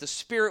world, but the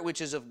Spirit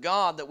which is of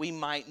God, that we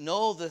might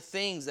know the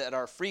things that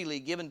are freely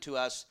given to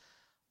us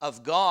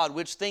of God,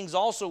 which things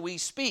also we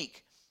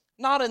speak,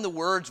 not in the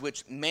words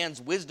which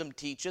man's wisdom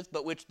teacheth,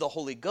 but which the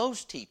Holy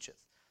Ghost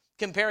teacheth,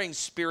 comparing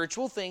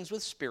spiritual things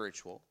with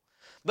spiritual.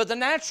 But the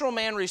natural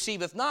man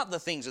receiveth not the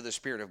things of the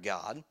Spirit of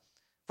God,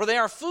 for they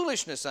are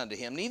foolishness unto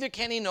him, neither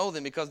can he know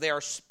them, because they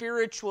are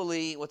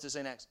spiritually, what's it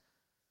say next?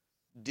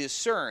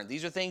 Discerned.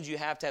 These are things you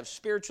have to have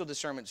spiritual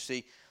discernment to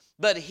see.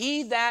 But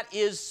he that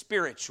is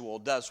spiritual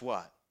does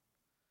what?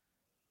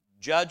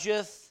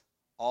 Judgeth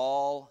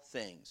all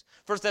things.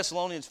 1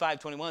 Thessalonians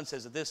 5:21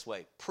 says it this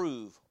way,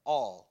 prove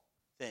all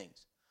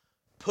things.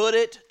 Put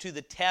it to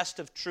the test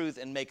of truth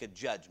and make a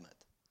judgment.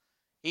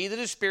 He that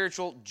is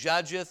spiritual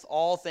judgeth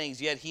all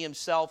things, yet he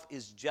himself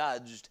is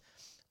judged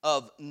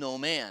of no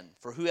man.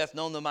 For who hath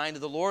known the mind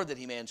of the Lord, that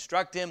he may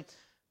instruct him?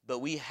 But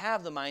we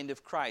have the mind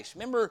of Christ.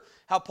 Remember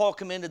how Paul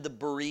commended the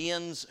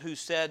Bereans, he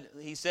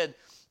said,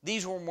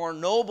 these were more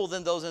noble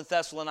than those in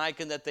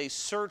Thessalonica, that they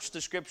searched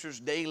the Scriptures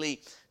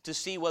daily to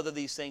see whether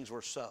these things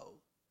were so.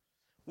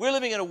 We're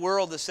living in a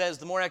world that says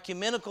the more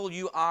ecumenical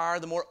you are,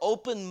 the more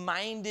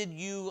open-minded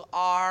you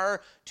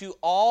are to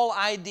all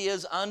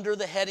ideas under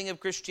the heading of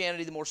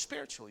Christianity, the more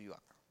spiritual you are.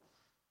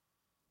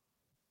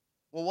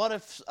 Well, what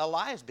if a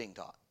lie is being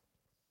taught?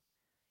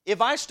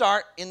 If I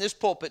start in this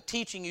pulpit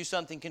teaching you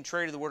something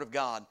contrary to the Word of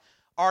God,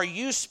 are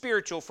you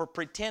spiritual for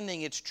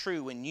pretending it's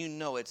true when you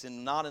know it's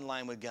not in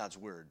line with God's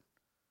Word?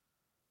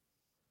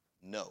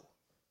 No.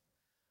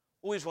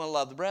 We just want to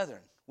love the brethren.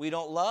 We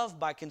don't love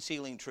by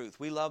concealing truth.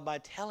 We love by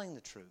telling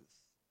the truth.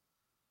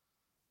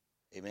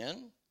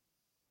 Amen?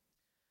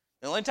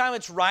 The only time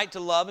it's right to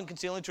love and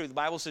conceal the truth, the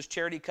Bible says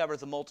charity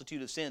covereth a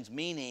multitude of sins,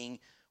 meaning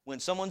when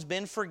someone's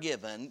been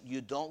forgiven,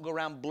 you don't go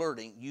around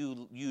blurting.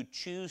 You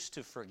choose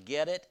to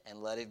forget it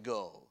and let it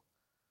go.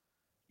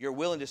 You're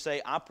willing to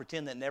say, I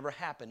pretend that never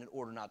happened in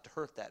order not to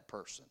hurt that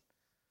person.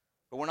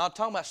 But we're not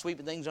talking about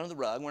sweeping things under the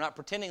rug. We're not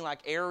pretending like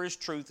error is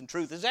truth and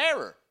truth is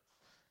error.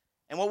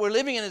 And what we're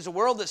living in is a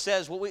world that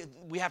says what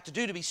we have to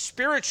do to be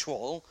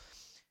spiritual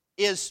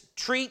is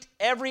treat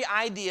every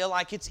idea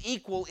like it's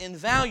equal in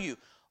value.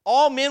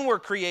 All men were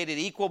created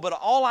equal, but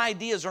all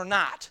ideas are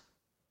not.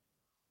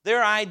 There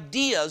are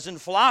ideas and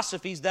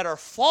philosophies that are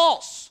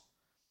false.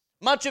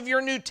 Much of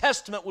your New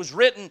Testament was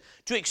written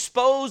to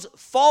expose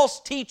false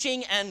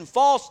teaching and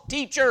false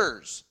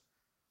teachers.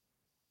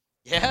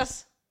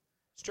 Yes,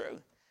 it's true.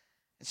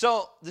 And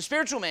so the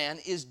spiritual man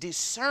is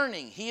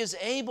discerning. He is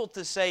able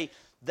to say,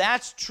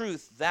 that's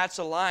truth, that's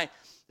a lie.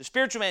 The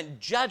spiritual man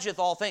judgeth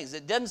all things.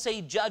 It doesn't say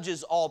he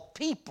judges all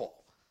people.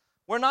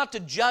 We're not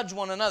to judge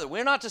one another.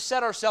 We're not to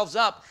set ourselves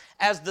up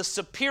as the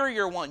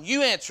superior one.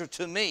 You answer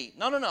to me.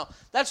 No.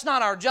 That's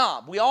not our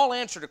job. We all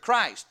answer to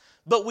Christ.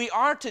 But we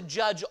are to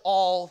judge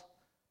all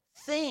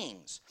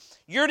things.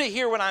 You're to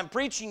hear what I'm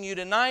preaching you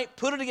tonight,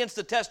 put it against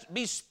the test,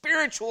 be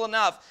spiritual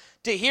enough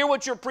to hear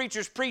what your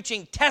preacher's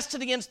preaching, test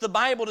it against the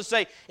Bible to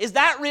say, is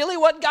that really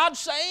what God's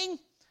saying?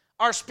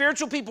 Are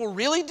spiritual people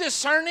really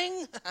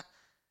discerning?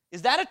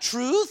 Is that a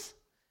truth?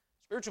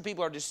 Spiritual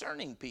people are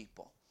discerning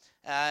people.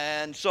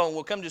 And so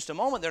we'll come in just a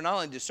moment. They're not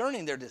only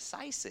discerning, they're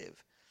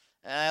decisive.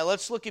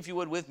 Let's look, if you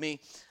would, with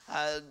me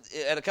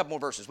at a couple more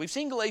verses. We've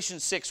seen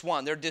Galatians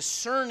 6:1. They're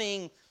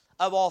discerning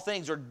of all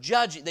things, or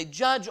judging. They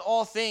judge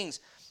all things.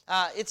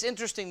 It's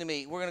interesting to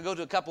me. We're going to go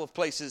to a couple of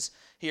places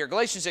here.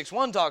 Galatians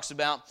 6:1 talks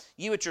about,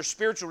 you which are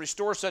spiritual,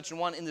 restore such an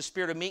one in the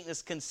spirit of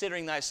meekness,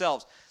 considering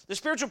thyself. The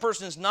spiritual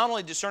person is not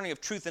only discerning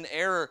of truth and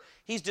error,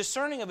 he's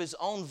discerning of his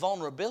own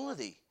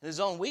vulnerability and his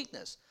own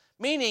weakness.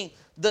 Meaning,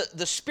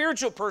 the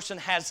spiritual person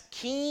has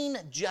keen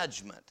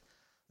judgment,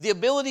 the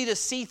ability to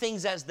see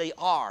things as they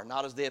are,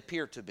 not as they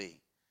appear to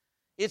be.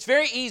 It's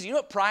very easy. You know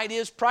what pride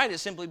is? Pride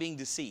is simply being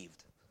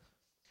deceived.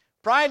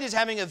 Pride is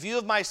having a view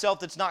of myself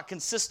that's not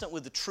consistent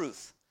with the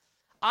truth.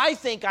 I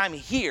think I'm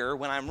here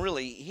when I'm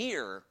really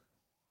here.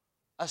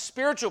 A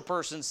spiritual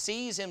person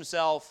sees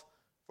himself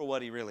for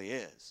what he really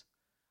is.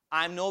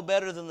 I'm no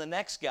better than the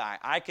next guy.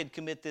 I could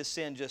commit this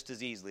sin just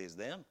as easily as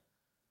them.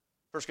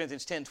 1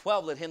 Corinthians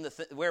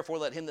 10:12, wherefore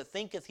let him that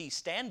thinketh he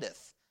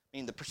standeth. I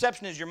mean, the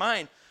perception is your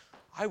mind.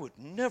 I would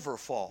never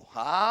fall.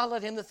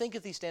 Let him that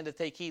thinketh he standeth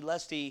take heed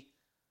lest he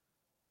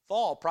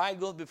fall. Pride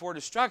goeth before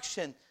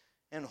destruction,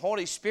 and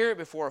Holy Spirit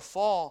before a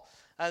fall.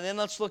 And then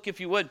let's look, if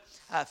you would,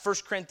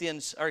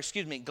 Hebrews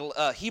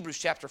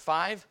chapter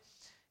 5.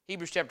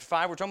 Hebrews chapter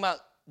 5, we're talking about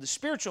the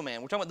spiritual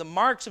man. We're talking about the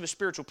marks of a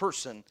spiritual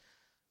person.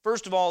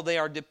 First of all, they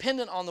are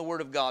dependent on the Word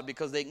of God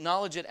because they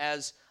acknowledge it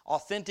as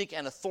authentic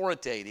and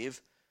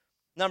authoritative.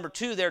 Number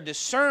two, they're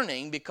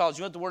discerning because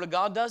you know what the Word of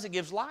God does? It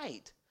gives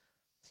light.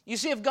 You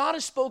see, if God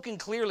has spoken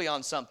clearly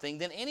on something,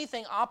 then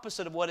anything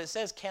opposite of what it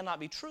says cannot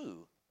be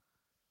true.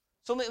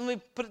 So let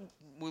me put it,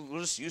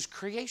 we'll just use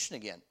creation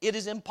again. It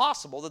is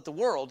impossible that the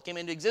world came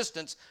into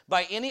existence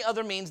by any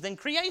other means than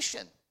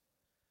creation.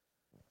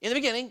 In the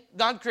beginning,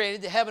 God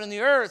created the heaven and the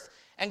earth,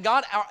 and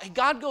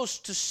God goes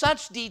to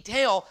such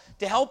detail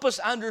to help us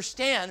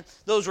understand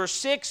those were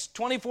 6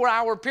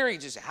 24-hour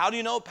periods. You say, how do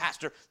you know,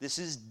 Pastor? This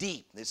is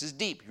deep. This is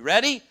deep. You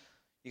ready?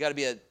 You got to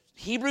be a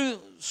Hebrew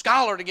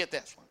scholar to get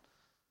this one.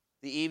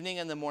 The evening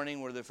and the morning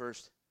were the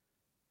first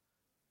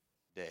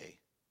day.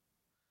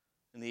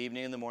 And the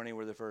evening and the morning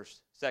were the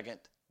second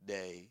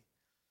day.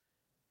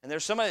 And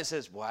there's somebody that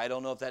says, well, I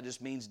don't know if that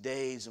just means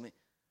days. I mean,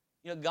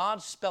 you know,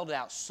 God spelled it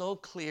out so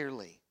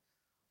clearly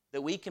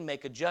that we can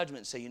make a judgment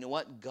and say, you know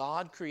what?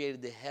 God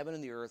created the heaven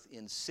and the earth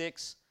in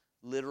 6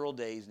 literal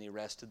days, and he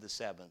rested the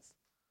 7th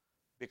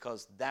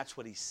because that's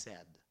what he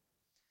said.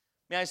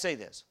 May I say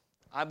this?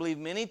 I believe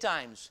many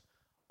times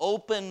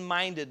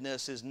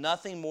open-mindedness is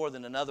nothing more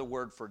than another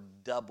word for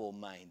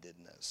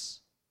double-mindedness.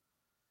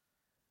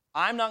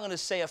 I'm not going to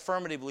say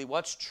affirmatively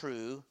what's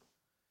true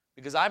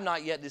because I've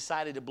not yet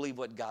decided to believe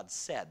what God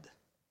said.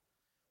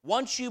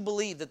 Once you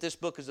believe that this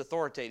book is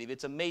authoritative,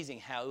 it's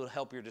amazing how it will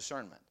help your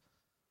discernment.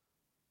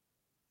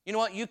 You know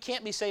what? You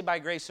can't be saved by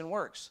grace and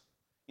works.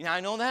 You know how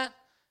I know that?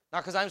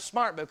 Not because I'm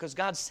smart, but because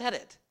God said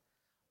it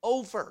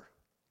over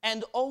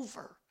and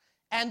over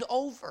and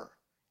over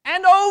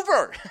and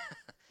over.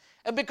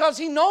 And because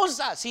he knows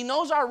us. He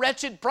knows our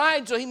wretched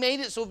pride, so he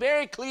made it so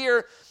very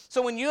clear.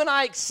 So when you and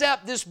I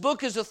accept this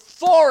book is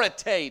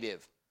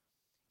authoritative,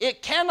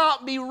 it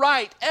cannot be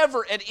right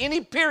ever at any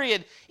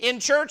period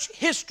in church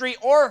history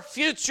or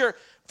future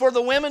for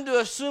the women to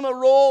assume a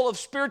role of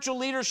spiritual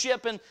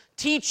leadership and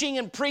teaching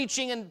and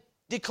preaching and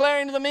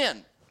declaring to the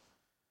men.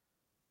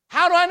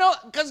 How do I know?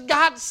 Because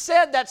God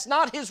said that's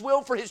not his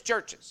will for his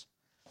churches.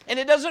 And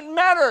it doesn't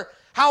matter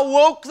how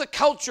woke the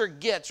culture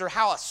gets or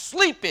how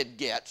asleep it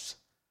gets.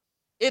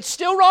 It's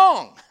still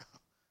wrong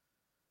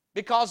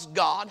because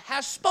God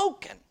has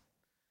spoken.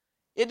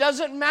 It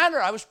doesn't matter.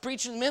 I was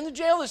preaching to men in the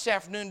jail this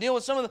afternoon, dealing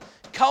with some of the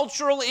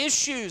cultural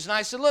issues. And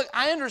I said, look,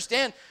 I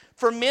understand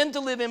for men to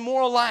live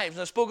immoral lives.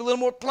 And I spoke a little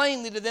more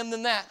plainly to them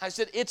than that. I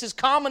said, it's as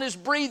common as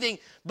breathing,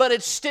 but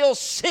it's still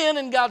sin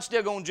and God's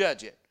still going to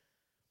judge it.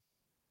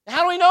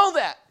 How do we know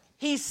that?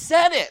 He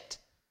said it.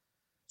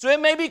 So it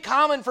may be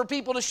common for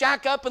people to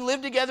shack up and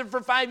live together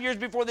for 5 years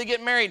before they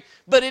get married,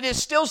 but it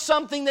is still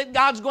something that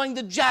God's going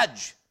to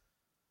judge.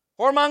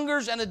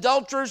 Whoremongers and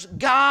adulterers,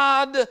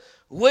 God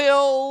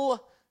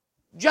will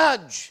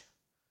judge.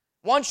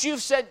 Once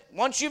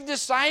you've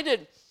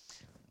decided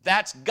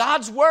that's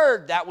God's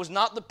word, that was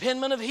not the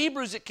penman of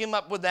Hebrews that came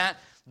up with that.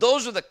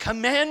 Those are the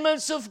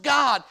commandments of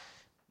God.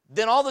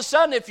 Then all of a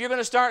sudden, if you're going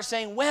to start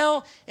saying,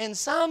 well, in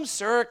some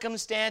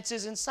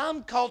circumstances, in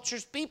some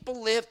cultures,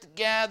 people live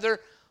together,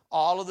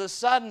 all of a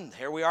sudden,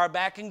 here we are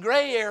back in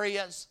gray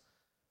areas.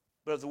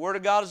 But if the Word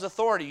of God is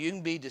authority, you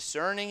can be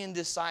discerning and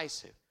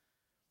decisive.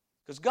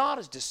 Because God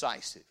is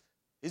decisive.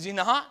 Is He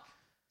not?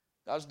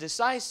 God's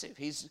decisive.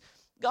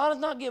 God has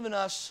not given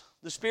us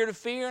the spirit of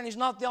fear, and He's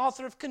not the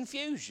author of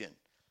confusion.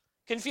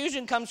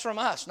 Confusion comes from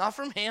us, not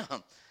from Him.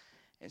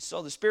 And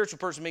so the spiritual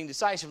person being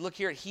decisive, look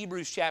here at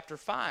Hebrews chapter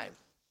 5.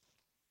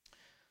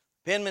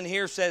 Penman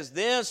here says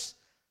this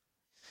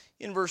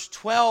in verse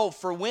 12,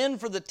 "For when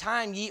for the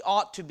time ye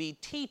ought to be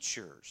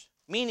teachers,"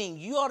 meaning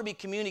you ought to be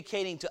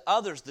communicating to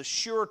others the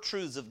sure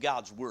truths of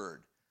God's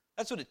Word.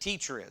 That's what a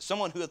teacher is,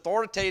 someone who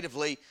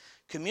authoritatively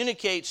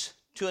communicates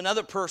to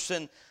another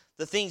person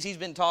the things he's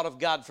been taught of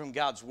God from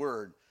God's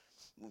Word.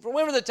 "For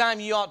when for the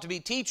time ye ought to be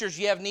teachers,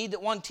 ye have need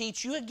that one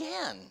teach you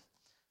again,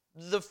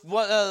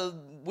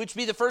 which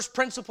be the first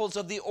principles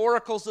of the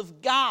oracles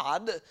of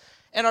God,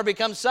 and are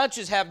become such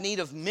as have need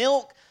of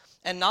milk,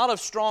 and not of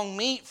strong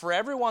meat. For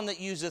everyone that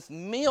useth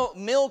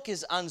milk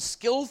is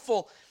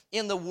unskillful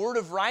in the word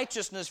of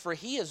righteousness, for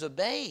he is a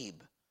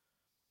babe.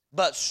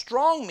 But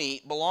strong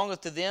meat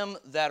belongeth to them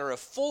that are of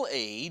full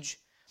age,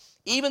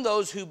 even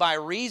those who by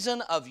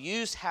reason of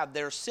use have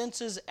their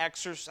senses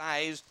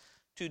exercised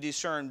to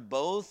discern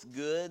both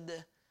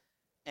good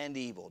and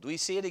evil." Do we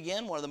see it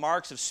again? One of the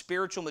marks of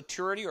spiritual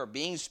maturity or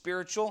being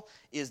spiritual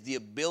is the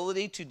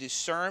ability to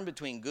discern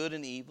between good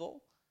and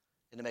evil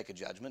and to make a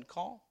judgment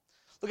call.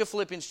 Look at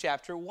Philippians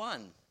chapter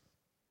 1.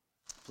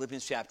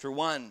 Philippians chapter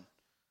 1.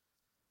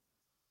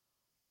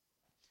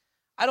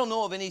 I don't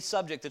know of any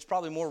subject that's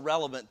probably more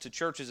relevant to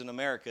churches in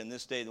America in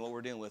this day than what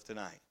we're dealing with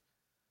tonight.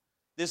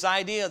 This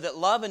idea that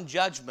love and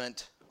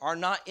judgment are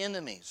not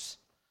enemies.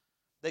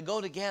 They go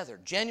together.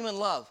 Genuine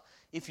love.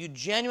 If you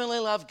genuinely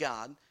love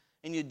God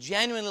and you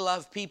genuinely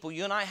love people,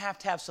 you and I have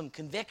to have some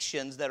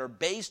convictions that are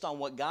based on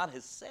what God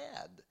has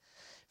said.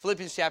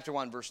 Philippians chapter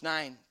 1, verse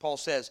 9, Paul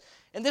says,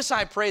 "And this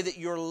I pray, that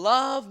your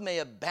love may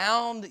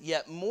abound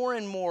yet more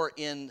and more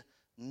in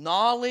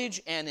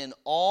knowledge and in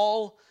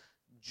all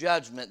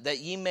judgment, that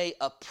ye may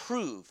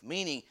approve,"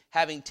 meaning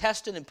having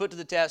tested and put to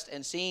the test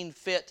and seen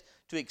fit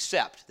to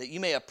accept, that you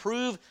may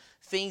approve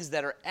things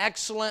that are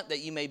excellent, that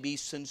you may be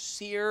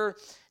sincere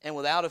and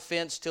without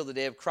offense till the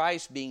day of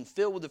Christ, being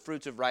filled with the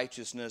fruits of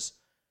righteousness,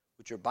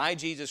 which are by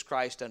Jesus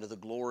Christ unto the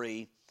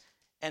glory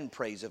and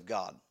praise of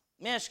God.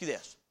 Let me ask you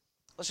this.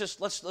 Let's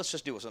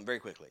just deal with something very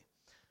quickly.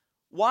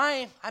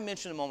 Why, I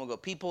mentioned a moment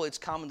ago, it's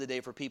common today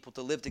for people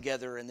to live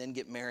together and then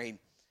get married.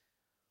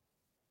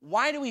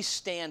 Why do we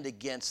stand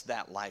against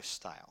that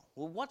lifestyle?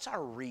 Well, what's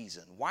our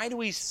reason? Why do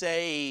we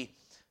say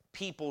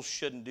people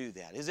shouldn't do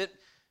that? Is it,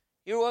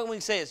 what we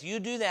say is, you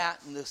do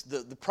that, and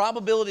the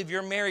probability of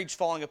your marriage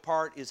falling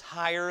apart is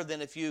higher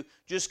than if you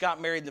just got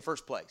married in the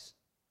first place.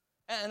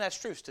 And that's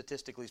true,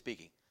 statistically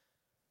speaking.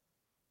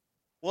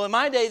 Well, in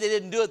my day, they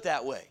didn't do it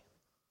that way.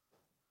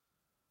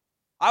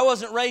 I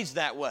wasn't raised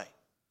that way.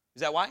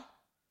 Is that why?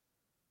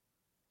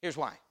 Here's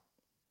why.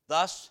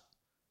 "Thus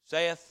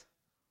saith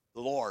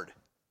the Lord,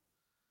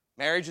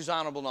 marriage is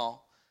honorable and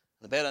all,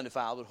 and the bed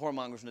undefiled, but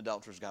whoremongers and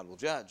adulterers God will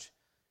judge."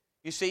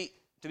 You see,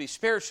 to be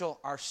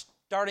spiritual, our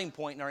starting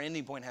point and our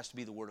ending point has to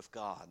be the Word of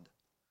God.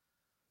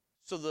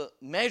 So the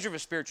measure of a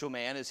spiritual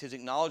man is his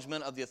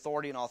acknowledgement of the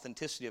authority and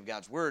authenticity of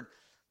God's Word.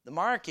 The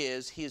mark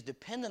is he is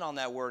dependent on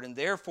that Word, and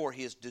therefore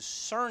he is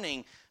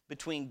discerning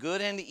between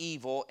good and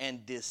evil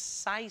and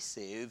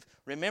decisive.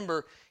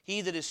 Remember, he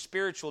that is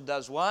spiritual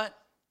does what?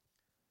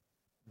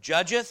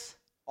 Judgeth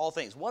all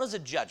things. What is a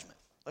judgment?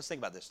 Let's think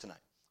about this tonight.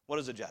 What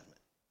is a judgment?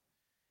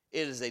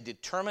 It is a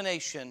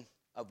determination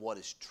of what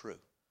is true.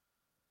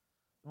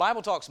 The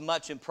Bible talks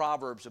much in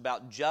Proverbs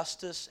about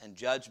justice and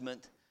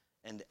judgment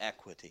and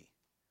equity.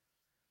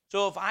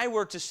 So if I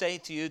were to say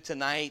to you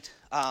tonight,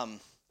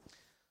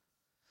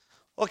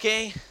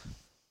 okay,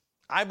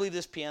 I believe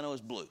this piano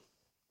is blue.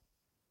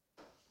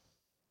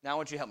 Now I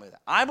want you to help me with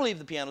that. I believe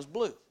the piano is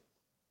blue.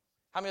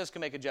 How many of us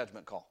can make a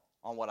judgment call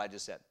on what I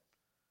just said?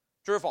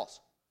 True or false?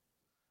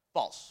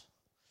 False.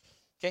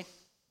 Okay?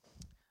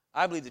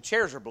 I believe the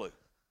chairs are blue.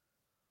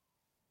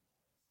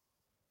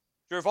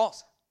 True or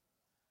false?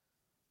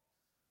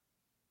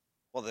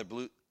 Well, they're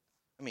blue.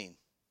 I mean,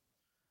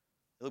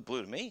 they look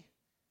blue to me.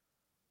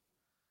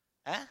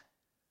 Huh?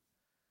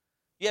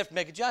 You have to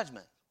make a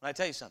judgment when I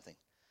tell you something.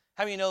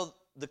 How many of you know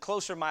the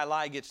closer my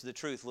lie gets to the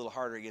truth, a little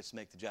harder it gets to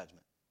make the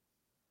judgment?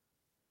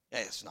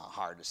 It's not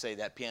hard to say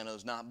that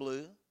piano's not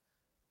blue.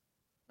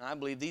 I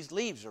believe these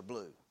leaves are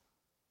blue.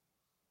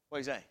 What do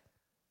you say?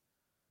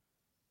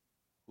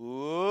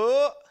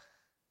 Whoa.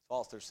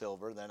 False, they're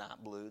silver. They're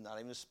not blue. Not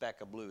even a speck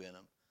of blue in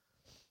them.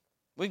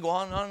 We go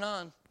on and on and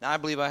on. Now, I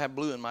believe I have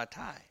blue in my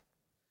tie.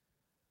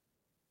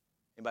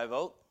 Anybody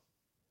vote?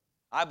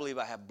 I believe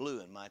I have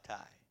blue in my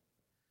tie.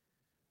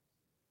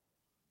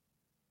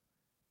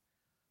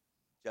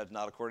 Judge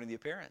not according to the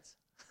appearance.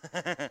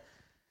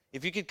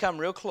 If you could come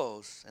real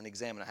close and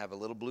examine, I have a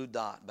little blue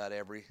dot about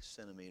every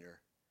centimeter.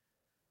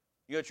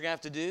 You know what you're going to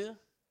have to do?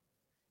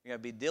 You're going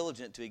to be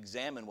diligent to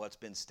examine what's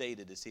been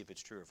stated to see if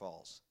it's true or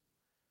false.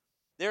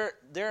 There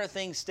are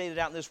things stated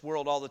out in this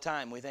world all the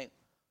time. We think,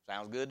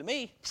 sounds good to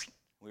me.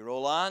 We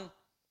roll on.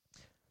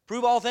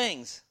 Prove all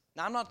things.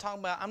 Now, I'm not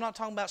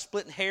talking about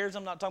splitting hairs.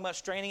 I'm not talking about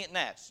straining at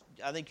gnats.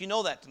 I think you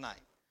know that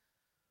tonight.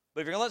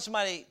 But if you're going to let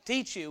somebody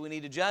teach you, we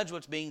need to judge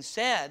what's being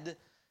said.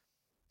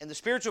 And the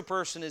spiritual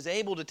person is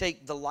able to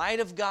take the light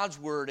of God's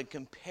Word and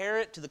compare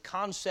it to the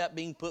concept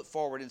being put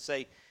forward and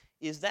say,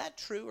 is that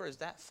true or is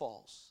that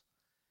false?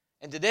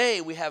 And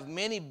today we have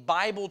many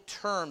Bible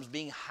terms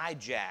being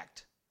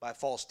hijacked by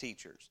false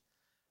teachers.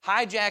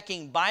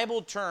 Hijacking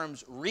Bible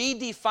terms,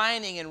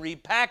 redefining and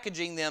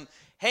repackaging them,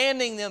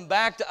 handing them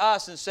back to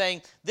us and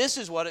saying, this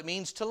is what it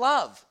means to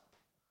love.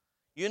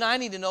 You and I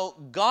need to know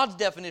God's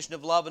definition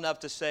of love enough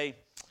to say,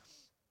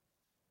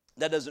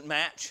 that doesn't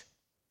match.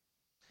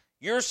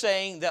 You're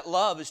saying that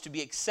love is to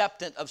be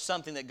acceptant of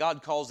something that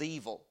God calls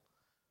evil.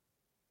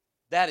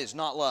 That is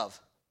not love.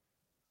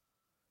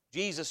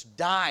 Jesus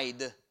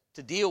died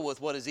to deal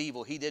with what is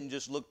evil. He didn't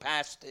just look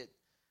past it.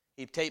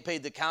 He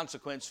paid the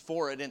consequence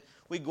for it, and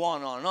we go on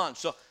and on and on.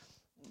 So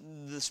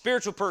the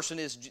spiritual person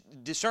is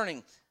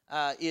discerning,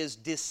 is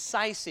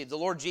decisive. The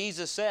Lord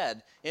Jesus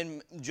said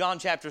in John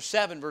chapter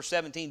 7, verse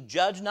 17,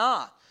 judge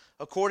not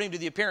according to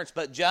the appearance,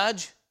 but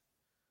judge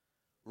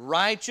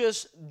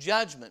righteous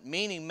judgment,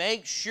 meaning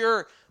make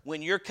sure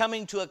when you're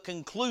coming to a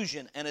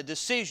conclusion and a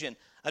decision,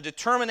 a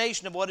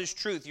determination of what is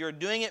truth, you're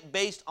doing it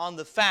based on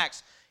the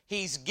facts.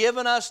 He's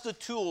given us the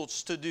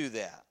tools to do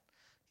that.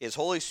 His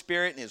Holy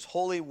Spirit and His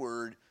Holy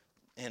Word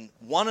and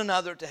one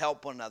another to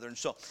help one another. And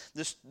so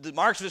the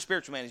marks of a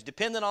spiritual man is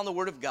dependent on the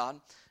Word of God,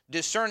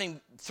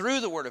 discerning through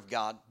the Word of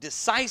God,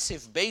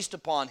 decisive based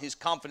upon his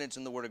confidence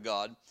in the Word of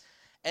God,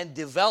 and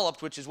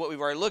developed, which is what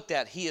we've already looked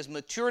at. He is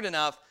matured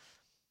enough.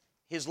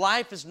 His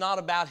life is not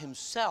about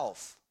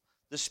himself.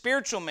 The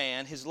spiritual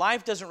man, his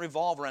life doesn't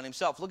revolve around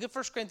himself. Look at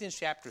 1 Corinthians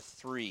chapter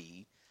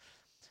 3.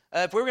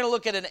 If we're going to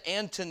look at an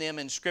antonym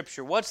in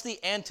Scripture, what's the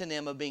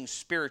antonym of being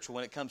spiritual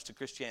when it comes to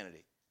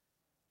Christianity?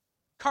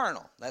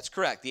 Carnal. That's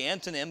correct. The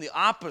antonym, the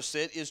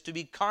opposite, is to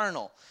be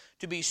carnal.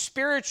 To be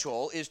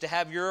spiritual is to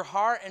have your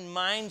heart and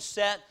mind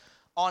set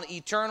on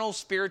eternal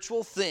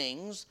spiritual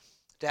things,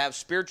 to have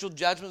spiritual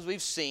judgments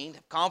we've seen,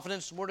 have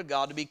confidence in the Word of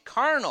God. To be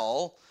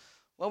carnal,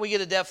 well, we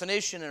get a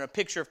definition and a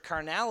picture of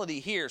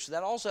carnality here. So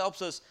that also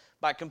helps us,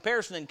 by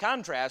comparison and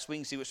contrast, we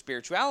can see what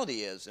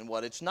spirituality is and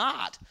what it's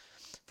not.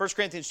 1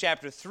 Corinthians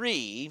chapter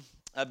 3,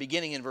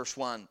 beginning in verse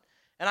 1.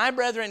 And I,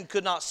 brethren,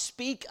 could not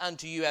speak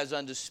unto you as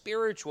unto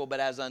spiritual, but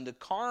as unto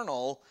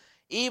carnal,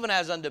 even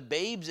as unto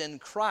babes in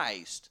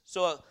Christ.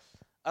 So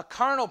a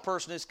carnal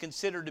person is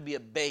considered to be a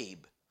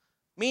babe.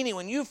 Meaning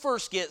when you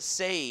first get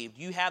saved,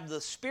 you have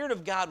the Spirit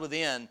of God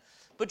within,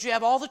 but you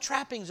have all the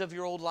trappings of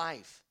your old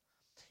life.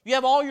 You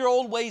have all your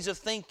old ways of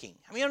thinking.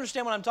 I mean, you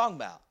understand what I'm talking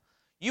about.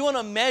 You want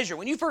to measure.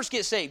 When you first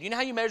get saved, you know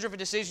how you measure if a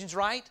decision's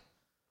right?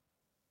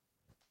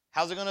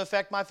 How's it going to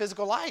affect my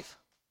physical life?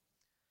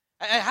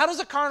 And how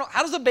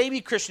does a baby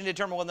Christian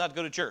determine whether or not to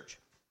go to church?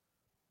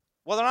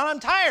 Whether or not I'm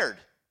tired.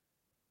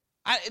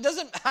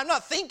 I'm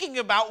not thinking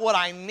about what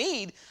I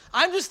need.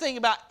 I'm just thinking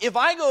about if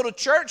I go to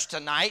church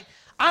tonight,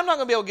 I'm not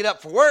going to be able to get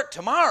up for work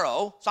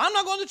tomorrow, so I'm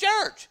not going to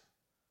church.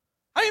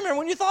 I remember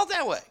when you thought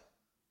that way.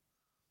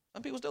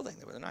 Some people still think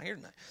that way. They're not here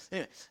tonight.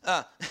 Anyway,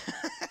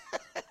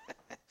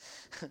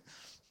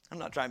 I'm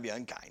not trying to be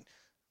unkind.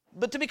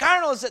 But to be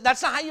carnal,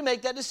 that's not how you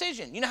make that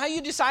decision. You know how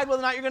you decide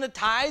whether or not you're going to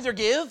tithe or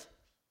give?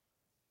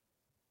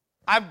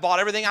 I've bought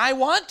everything I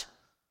want,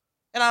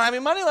 and I don't have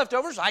any money left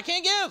over, so I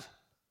can't give.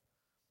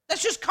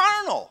 That's just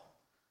carnal.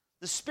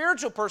 The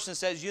spiritual person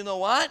says, you know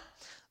what?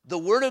 The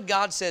Word of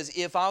God says,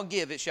 if I'll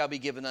give, it shall be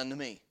given unto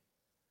me.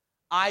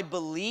 I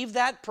believe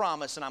that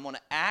promise, and I'm going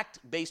to act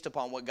based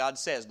upon what God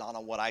says, not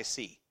on what I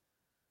see.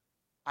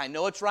 I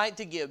know it's right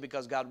to give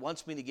because God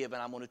wants me to give,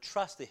 and I'm going to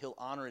trust that He'll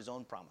honor His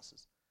own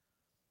promises.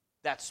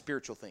 That's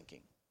spiritual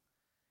thinking.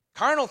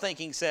 Carnal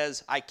thinking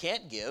says, I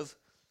can't give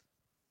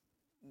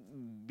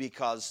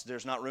because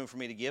there's not room for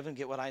me to give and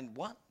get what I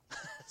want.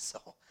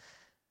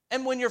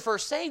 And when you're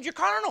first saved, you're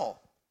carnal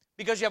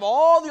because you have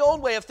all the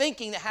old way of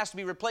thinking that has to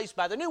be replaced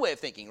by the new way of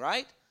thinking,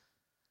 right?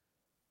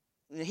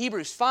 In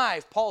Hebrews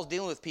 5, Paul's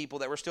dealing with people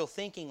that were still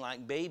thinking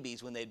like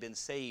babies when they'd been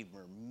saved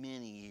for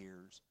many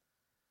years.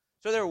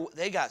 So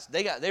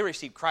they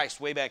received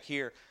Christ way back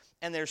here,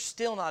 and they're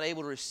still not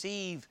able to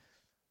receive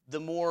the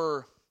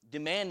more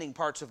demanding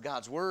parts of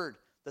God's Word,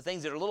 the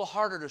things that are a little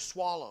harder to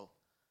swallow.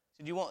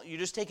 So you're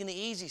just taking the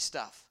easy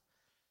stuff.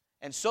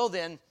 And so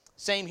then,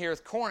 same here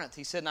with Corinth.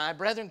 He said, and I,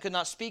 brethren, could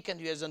not speak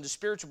unto you as unto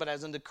spiritual, but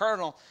as unto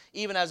carnal,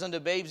 even as unto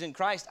babes in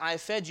Christ. I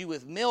have fed you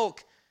with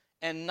milk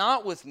and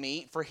not with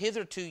meat, for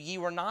hitherto ye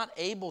were not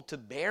able to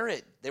bear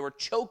it. They were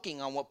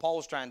choking on what Paul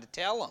was trying to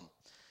tell them.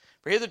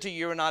 For hitherto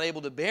ye were not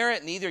able to bear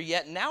it, neither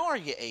yet now are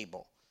ye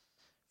able.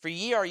 For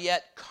ye are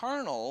yet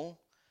carnal,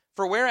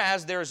 for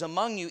whereas there is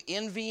among you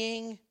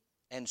envying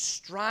and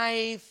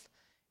strife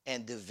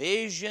and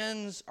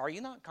divisions, are ye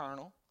not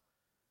carnal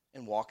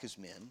and walk as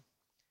men?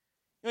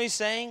 You know what he's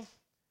saying?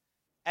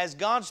 As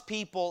God's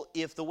people,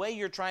 if the way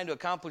you're trying to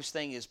accomplish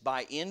things is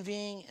by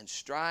envying and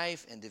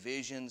strife and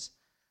divisions,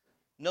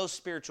 no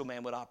spiritual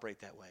man would operate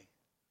that way.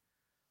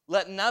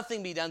 Let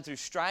nothing be done through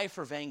strife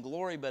or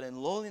vainglory, but in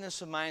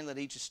lowliness of mind let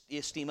each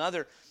esteem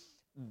other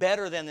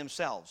better than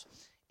themselves.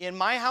 In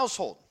my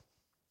household,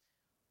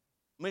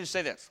 let me just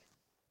say this.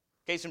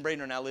 Case and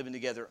Braden are now living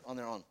together on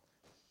their own.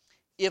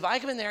 If I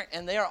come in there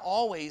and they are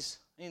always,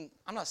 I mean,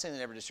 I'm not saying they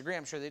never disagree,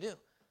 I'm sure they do,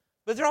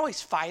 but they're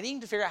always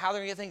fighting to figure out how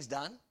they're going to get things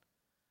done.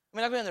 I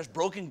mean, I go in, there's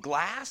broken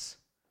glass,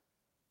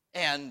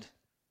 and,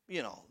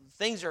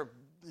 things are,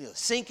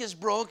 sink is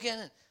broken.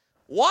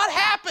 What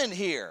happened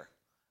here?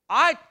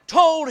 I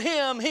told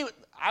him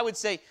I would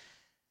say,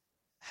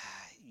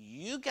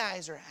 you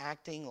guys are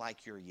acting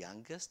like your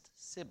youngest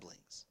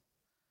siblings.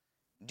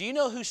 Do you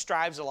know who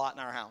strives a lot in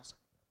our house?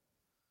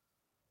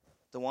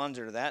 The ones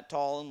that are that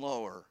tall and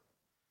lower.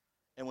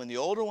 And when the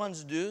older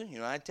ones do,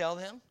 I tell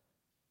them,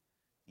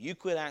 you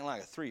quit acting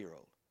like a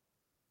 3-year-old.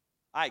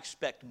 I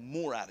expect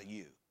more out of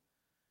you.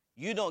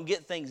 You don't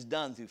get things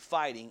done through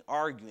fighting,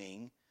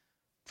 arguing,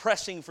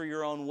 pressing for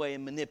your own way,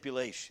 and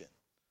manipulation.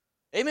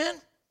 Amen?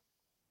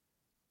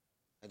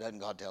 Doesn't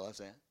God tell us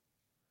that?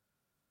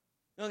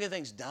 You don't get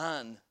things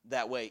done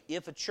that way.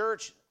 If a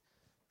church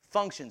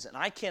functions, and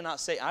I cannot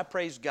say, I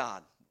praise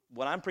God,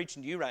 what I'm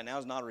preaching to you right now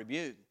is not a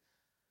rebuke,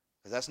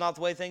 because that's not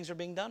the way things are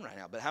being done right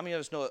now. But how many of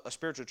us know a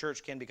spiritual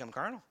church can become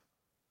carnal?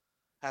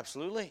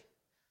 Absolutely.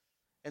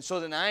 And so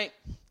tonight,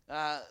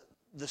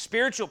 the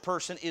spiritual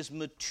person is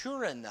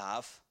mature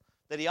enough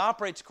that he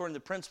operates according to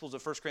the principles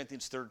of 1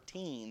 Corinthians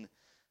 13,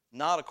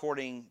 not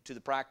according to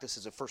the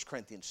practices of 1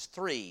 Corinthians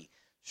 3,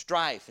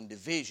 strife and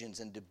divisions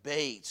and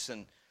debates.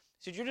 And he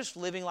said, you're just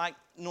living like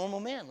normal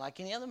men, like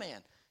any other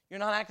man. You're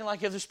not acting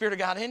like you have the Spirit of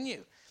God in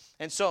you.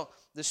 And so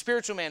the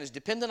spiritual man is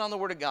dependent on the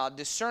Word of God,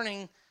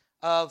 discerning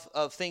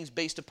of things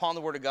based upon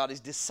the Word of God, is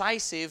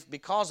decisive.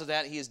 Because of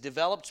that, he is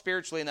developed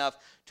spiritually enough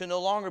to no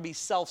longer be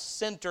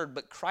self-centered,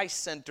 but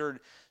Christ-centered,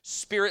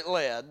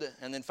 Spirit-led.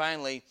 And then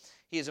finally,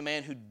 he is a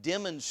man who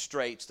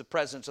demonstrates the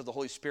presence of the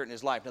Holy Spirit in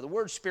his life. Now, the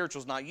word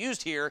spiritual is not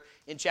used here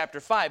in chapter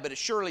 5, but it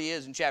surely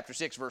is in chapter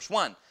 6, verse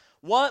 1.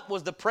 What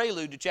was the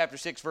prelude to chapter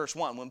 6, verse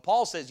 1? When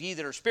Paul says, ye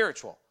that are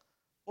spiritual,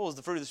 what was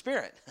the fruit of the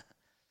Spirit?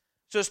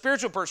 So a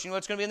spiritual person, you know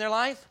what's going to be in their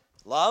life?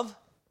 Love,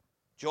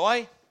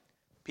 joy,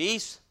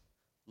 peace,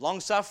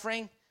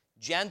 long-suffering,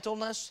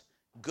 gentleness,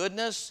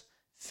 goodness,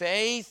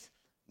 faith,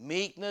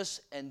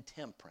 meekness, and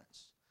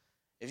temperance.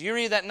 If you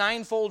read that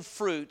ninefold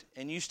fruit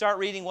and you start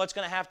reading what's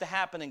going to have to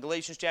happen in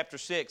Galatians chapter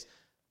 6,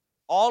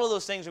 all of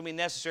those things will be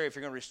necessary if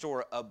you're going to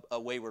restore a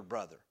wayward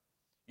brother.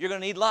 You're going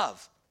to need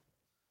love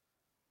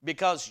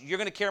because you're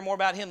going to care more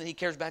about him than he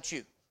cares about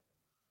you,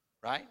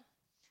 right?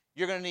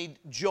 You're going to need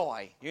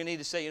joy. You're going to need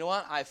to say, you know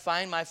what? I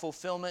find my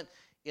fulfillment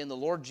in the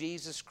Lord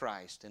Jesus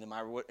Christ and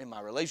in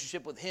my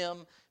relationship with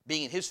him,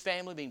 being in his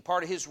family, being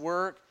part of his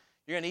work.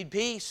 You're going to need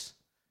peace.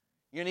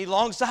 You're going to need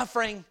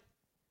long-suffering,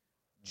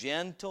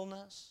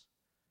 gentleness.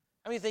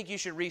 How many think you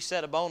should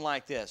reset a bone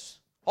like this?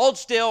 Hold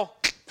still.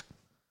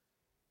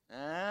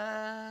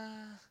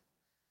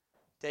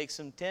 Take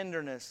some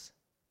tenderness.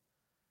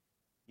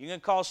 You're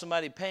going to cause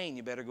somebody pain,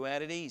 you better go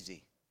at it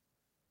easy.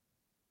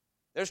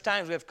 There's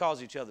times we have to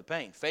cause each other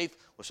pain. Faith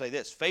will say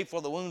this, faith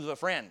for the wounds of a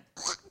friend.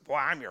 Boy,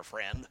 I'm your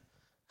friend.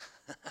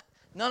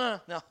 No.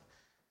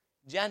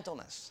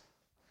 Gentleness.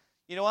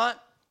 You know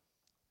what?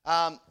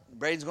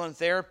 Braden's going to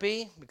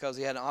therapy because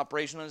he had an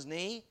operation on his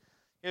knee.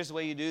 Here's the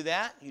way you do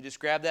that. You just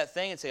grab that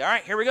thing and say, all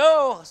right, here we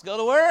go. Let's go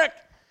to work.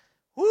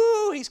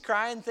 Woo, he's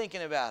crying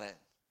thinking about it.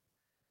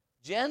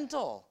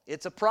 Gentle.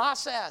 It's a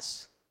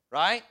process,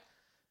 right?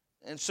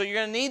 And so you're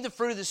going to need the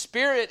fruit of the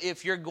Spirit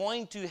if you're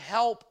going to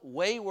help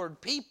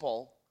wayward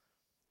people.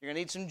 You're going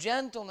to need some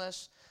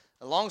gentleness,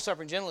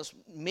 long-suffering, gentleness,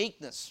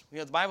 meekness.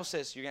 The Bible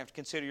says you're going to have to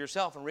consider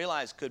yourself and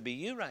realize it could be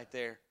you right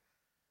there.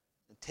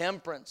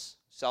 Temperance,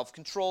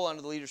 self-control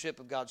under the leadership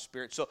of God's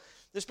Spirit. So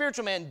the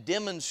spiritual man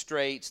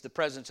demonstrates the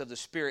presence of the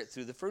Spirit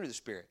through the fruit of the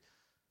Spirit.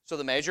 So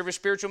the measure of a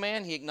spiritual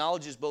man, he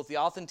acknowledges both the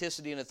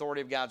authenticity and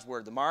authority of God's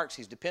Word. The marks,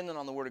 he's dependent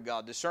on the Word of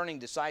God, discerning,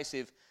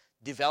 decisive,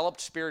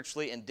 developed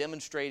spiritually, and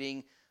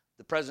demonstrating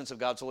the presence of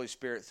God's Holy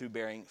Spirit through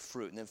bearing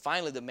fruit. And then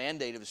finally, the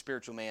mandate of a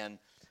spiritual man.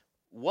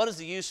 What is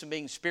the use of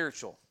being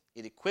spiritual?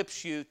 It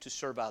equips you to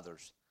serve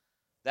others.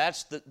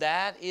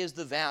 That is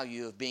the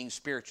value of being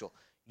spiritual.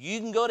 You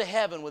can go to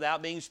heaven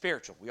without being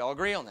spiritual. We all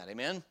agree on that,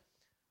 amen?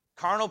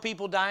 Carnal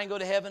people die and go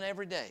to heaven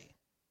every day.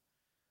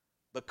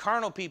 But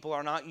carnal people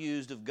are not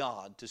used of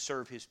God to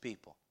serve His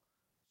people.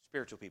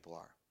 Spiritual people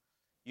are.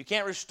 You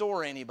can't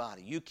restore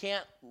anybody. You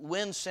can't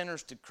win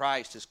sinners to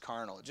Christ as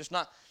carnal. It's just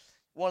not.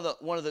 One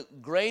of the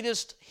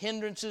greatest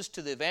hindrances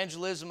to the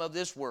evangelism of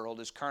this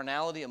world is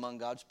carnality among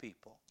God's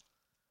people.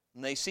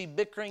 And they see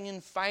bickering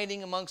and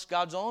fighting amongst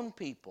God's own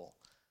people.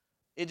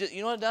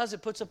 You know what it does?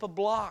 It puts up a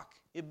block.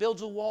 It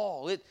builds a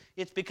wall.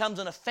 It becomes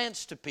an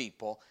offense to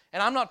people.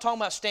 And I'm not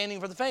talking about standing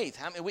for the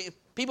faith.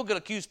 People could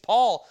accuse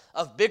Paul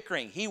of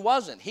bickering. He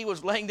wasn't. He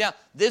was laying down,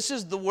 this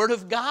is the Word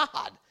of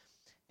God.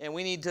 And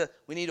we need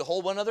to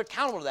hold one another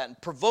accountable to that and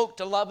provoke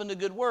to love and to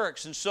good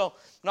works. And so I'm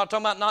not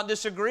talking about not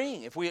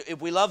disagreeing. If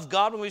we love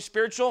God when we're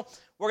spiritual,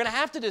 we're going to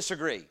have to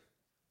disagree.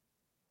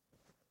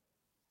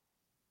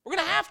 We're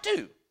going to have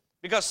to.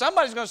 Because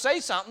somebody's going to say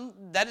something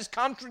that is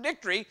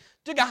contradictory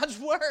to God's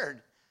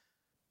Word.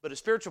 But a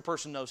spiritual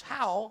person knows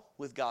how,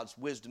 with God's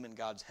wisdom and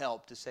God's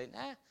help, to say,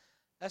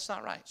 That's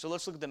not right. So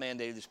let's look at the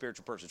mandate of the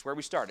spiritual person. It's where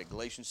we started,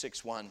 Galatians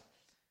 6:1.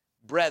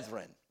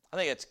 Brethren. I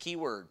think that's a key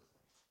word.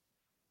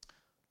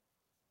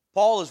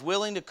 Paul is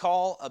willing to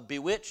call a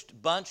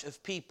bewitched bunch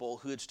of people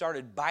who had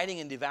started biting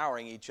and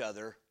devouring each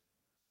other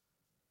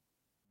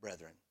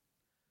brethren.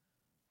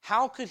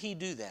 How could he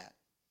do that?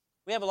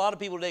 We have a lot of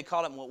people today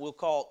caught up in what we'll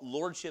call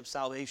lordship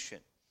salvation.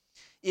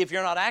 If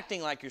you're not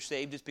acting like you're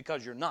saved, it's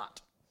because you're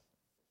not.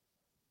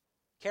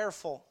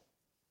 Careful.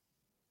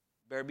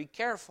 Better be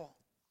careful.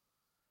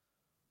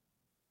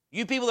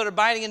 You people that are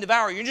biting and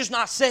devouring, you're just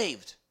not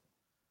saved.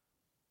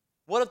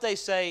 What if they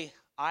say,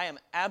 I am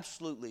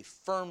absolutely,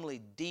 firmly,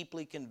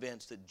 deeply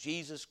convinced that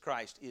Jesus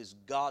Christ is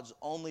God's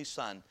only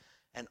Son,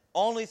 and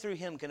only through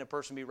Him can a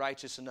person be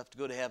righteous enough to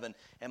go to heaven,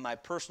 and my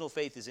personal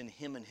faith is in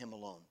Him and Him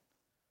alone.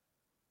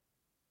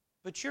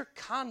 But your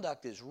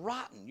conduct is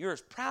rotten. You're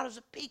as proud as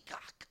a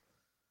peacock.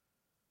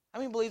 How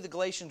many believe the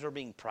Galatians are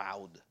being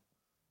proud?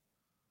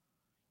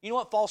 You know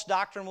what false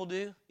doctrine will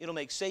do? It'll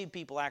make saved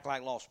people act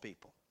like lost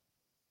people.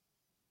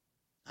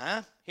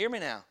 Huh? Hear me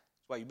now.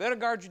 That's why you better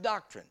guard your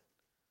doctrine.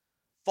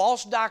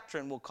 False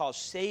doctrine will cause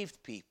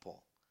saved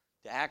people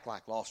to act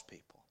like lost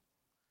people.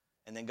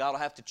 And then God will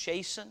have to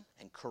chasten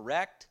and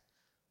correct.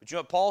 But you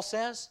know what Paul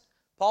says?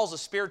 Paul's a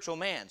spiritual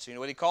man. So you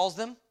know what he calls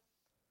them?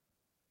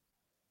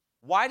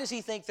 Why does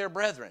he think they're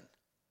brethren?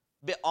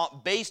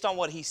 Based on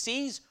what he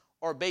sees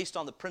or based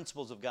on the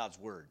principles of God's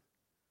Word?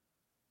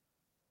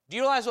 Do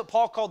you realize what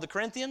Paul called the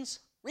Corinthians?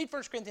 Read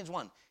 1 Corinthians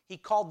 1. He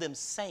called them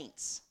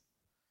saints.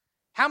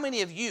 How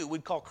many of you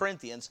would call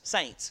Corinthians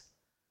saints?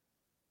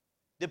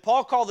 Did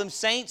Paul call them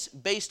saints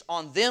based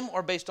on them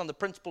or based on the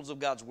principles of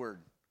God's Word?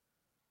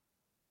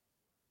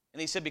 And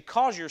he said,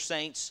 because you're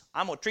saints,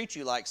 I'm going to treat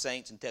you like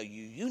saints and tell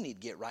you, you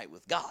need to get right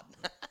with God.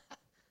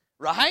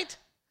 Right?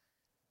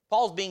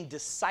 Paul's being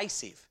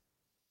decisive.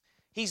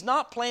 He's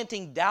not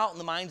planting doubt in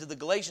the minds of the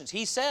Galatians.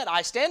 He said,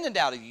 I stand in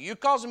doubt of you. You're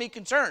causing me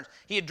concerns.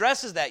 He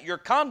addresses that. Your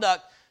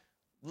conduct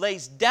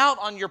lays doubt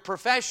on your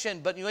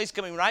profession, but he's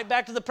coming right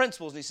back to the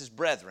principles, and he says,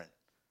 brethren.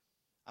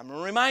 I'm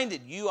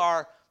reminded, you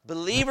are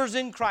believers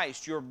in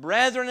Christ. You're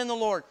brethren in the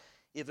Lord.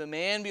 If a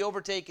man be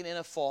overtaken in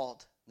a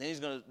fault, then he's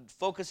going to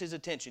focus his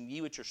attention,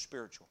 ye which are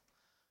spiritual.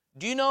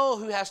 Do you know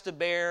who has to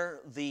bear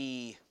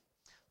the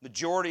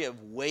majority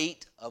of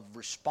weight of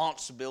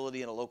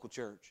responsibility in a local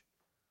church?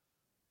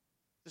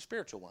 The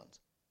spiritual ones.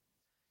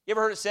 You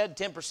ever heard it said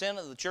 10%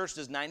 of the church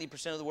does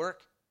 90% of the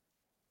work?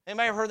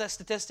 Anybody ever heard that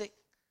statistic?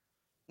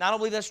 Now, I don't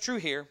believe that's true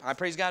here. I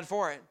praise God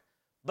for it.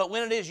 But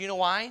when it is, you know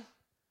why?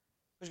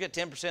 Because you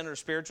got 10% are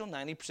spiritual,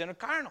 90% are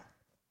carnal.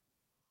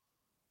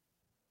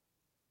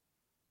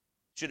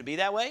 Should it be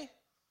that way?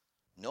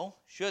 No,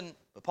 shouldn't.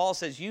 But Paul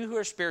says, you who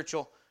are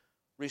spiritual,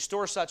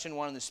 restore such an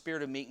one in the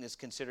spirit of meekness,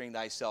 considering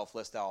thyself,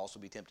 lest thou also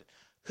be tempted.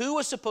 Who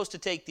was supposed to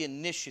take the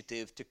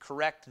initiative to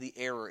correct the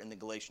error in the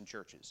Galatian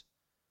churches?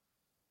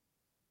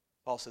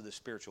 Paul said the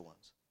spiritual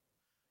ones.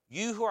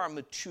 You who are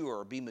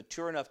mature, be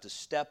mature enough to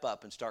step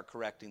up and start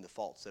correcting the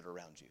faults that are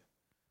around you.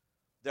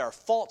 There are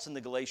faults in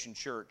the Galatian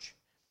church,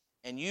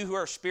 and you who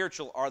are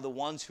spiritual are the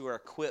ones who are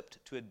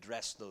equipped to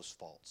address those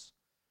faults.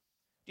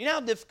 Do you know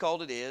how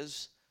difficult it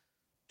is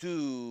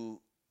to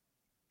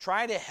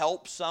try to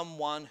help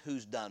someone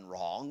who's done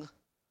wrong?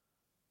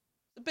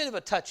 It's a bit of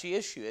a touchy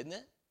issue, isn't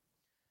it?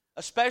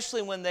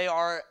 Especially when they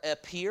are a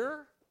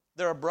peer,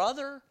 they're a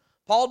brother.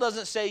 Paul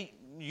doesn't say,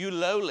 you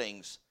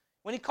lowlings.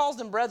 When he calls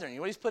them brethren, you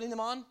know what he's putting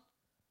them on?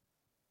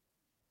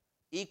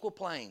 Equal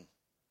plane.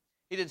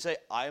 He didn't say,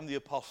 I am the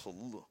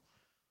apostle,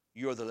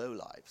 you're the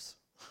lowlives.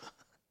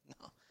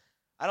 No.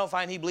 I don't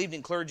find he believed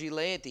in clergy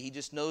laity. He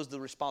just knows the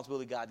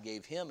responsibility God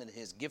gave him and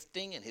his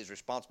gifting and his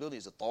responsibility,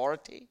 his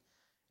authority.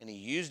 And he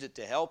used it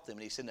to help them.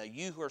 And he said, now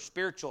you who are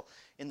spiritual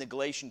in the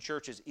Galatian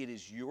churches, it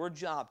is your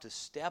job to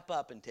step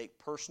up and take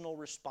personal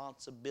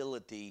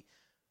responsibility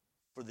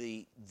for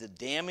the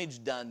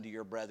damage done to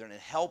your brethren and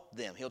help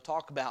them. He'll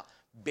talk about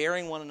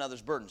bearing one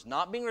another's burdens.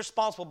 Not being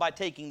responsible by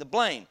taking the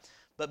blame,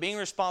 but being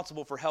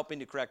responsible for helping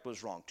to correct what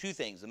was wrong. Two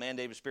things, the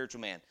mandate of a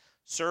spiritual man.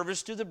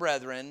 Service to the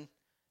brethren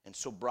and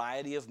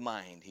sobriety of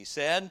mind. He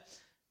said,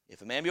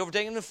 if a man be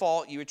overtaken in a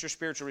fault, you which are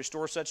spiritual,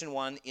 restore such an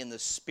one in the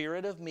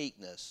spirit of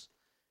meekness,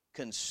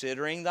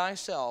 considering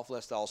thyself,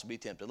 lest thou also be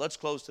tempted. Let's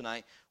close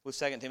tonight with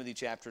 2 Timothy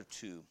chapter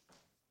 2.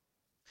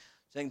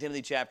 2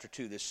 Timothy chapter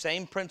 2. The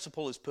same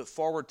principle is put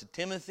forward to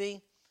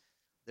Timothy.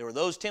 There were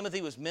those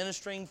Timothy was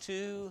ministering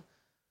to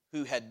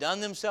who had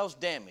done themselves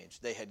damage.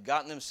 They had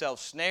gotten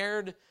themselves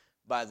snared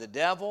by the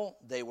devil.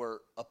 They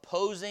were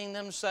opposing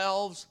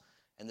themselves.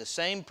 And the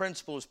same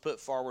principle is put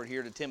forward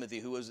here to Timothy,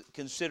 who was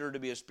considered to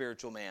be a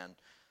spiritual man.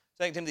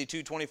 2 Timothy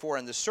 2:24,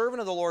 and the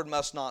servant of the Lord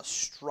must not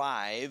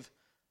strive,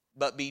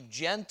 but be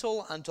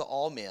gentle unto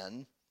all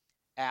men,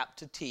 apt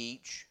to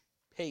teach,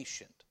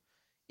 patient,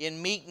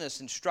 in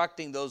meekness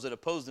instructing those that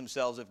oppose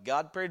themselves, if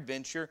God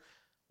peradventure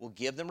will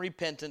give them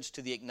repentance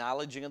to the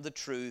acknowledging of the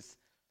truth,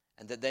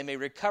 and that they may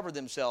recover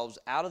themselves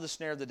out of the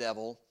snare of the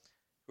devil,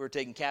 who are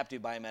taken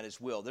captive by him at his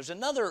will. There's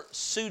another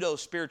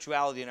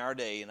pseudo-spirituality in our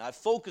day, and I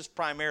focus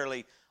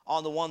primarily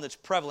on the one that's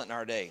prevalent in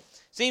our day. It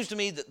seems to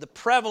me that the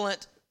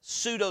prevalent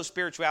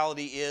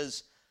pseudo-spirituality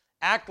is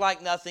act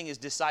like nothing is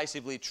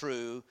decisively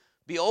true,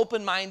 be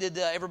open-minded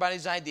to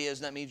everybody's ideas,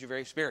 and that means you're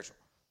very spiritual.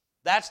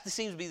 That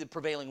seems to be the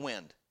prevailing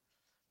wind.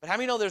 But how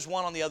many know there's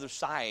one on the other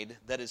side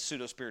that is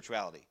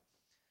pseudo-spirituality?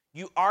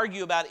 You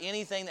argue about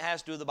anything that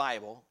has to do with the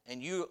Bible,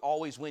 and you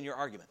always win your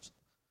arguments.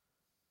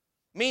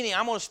 Meaning,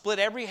 I'm going to split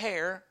every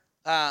hair.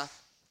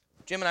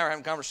 Jim and I were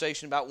having a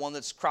conversation about one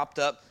that's cropped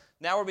up.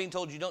 Now we're being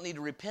told you don't need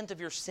to repent of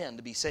your sin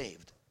to be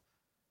saved.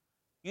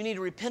 You need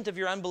to repent of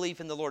your unbelief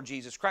in the Lord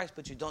Jesus Christ,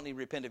 but you don't need to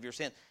repent of your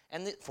sin.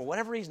 And for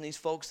whatever reason, these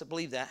folks that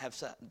believe that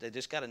they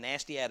just got a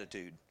nasty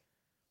attitude.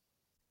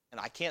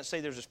 And I can't say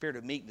there's a spirit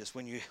of meekness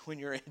when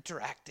you're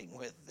interacting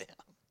with them.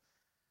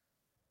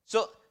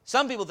 So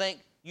some people think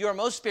you are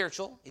most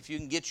spiritual if you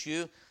can get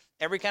you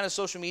every kind of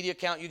social media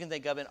account you can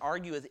think of and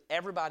argue with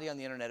everybody on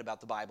the internet about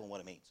the Bible and what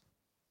it means.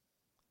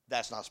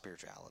 That's not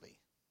spirituality.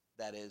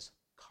 That is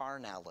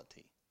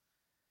carnality.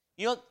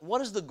 You know,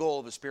 what is the goal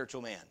of a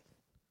spiritual man?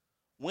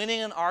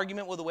 Winning an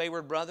argument with a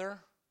wayward brother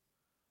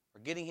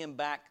or getting him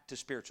back to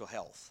spiritual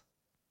health?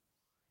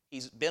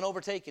 He's been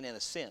overtaken in a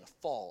sin, a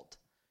fault.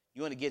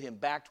 You want to get him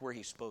back to where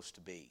he's supposed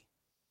to be.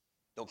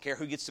 Don't care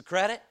who gets the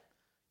credit.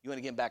 You want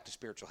to get him back to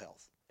spiritual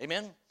health.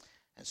 Amen?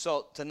 And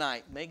so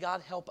tonight, may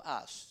God help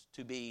us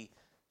to be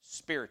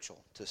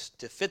spiritual, to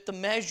fit the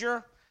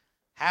measure,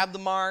 have the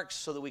marks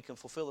so that we can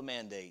fulfill the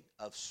mandate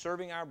of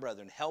serving our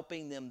brethren,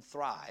 helping them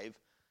thrive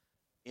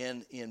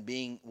in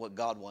being what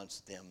God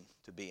wants them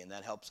to be. And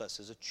that helps us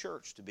as a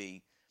church to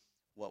be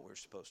what we're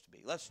supposed to be.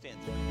 Let's stand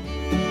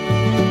together.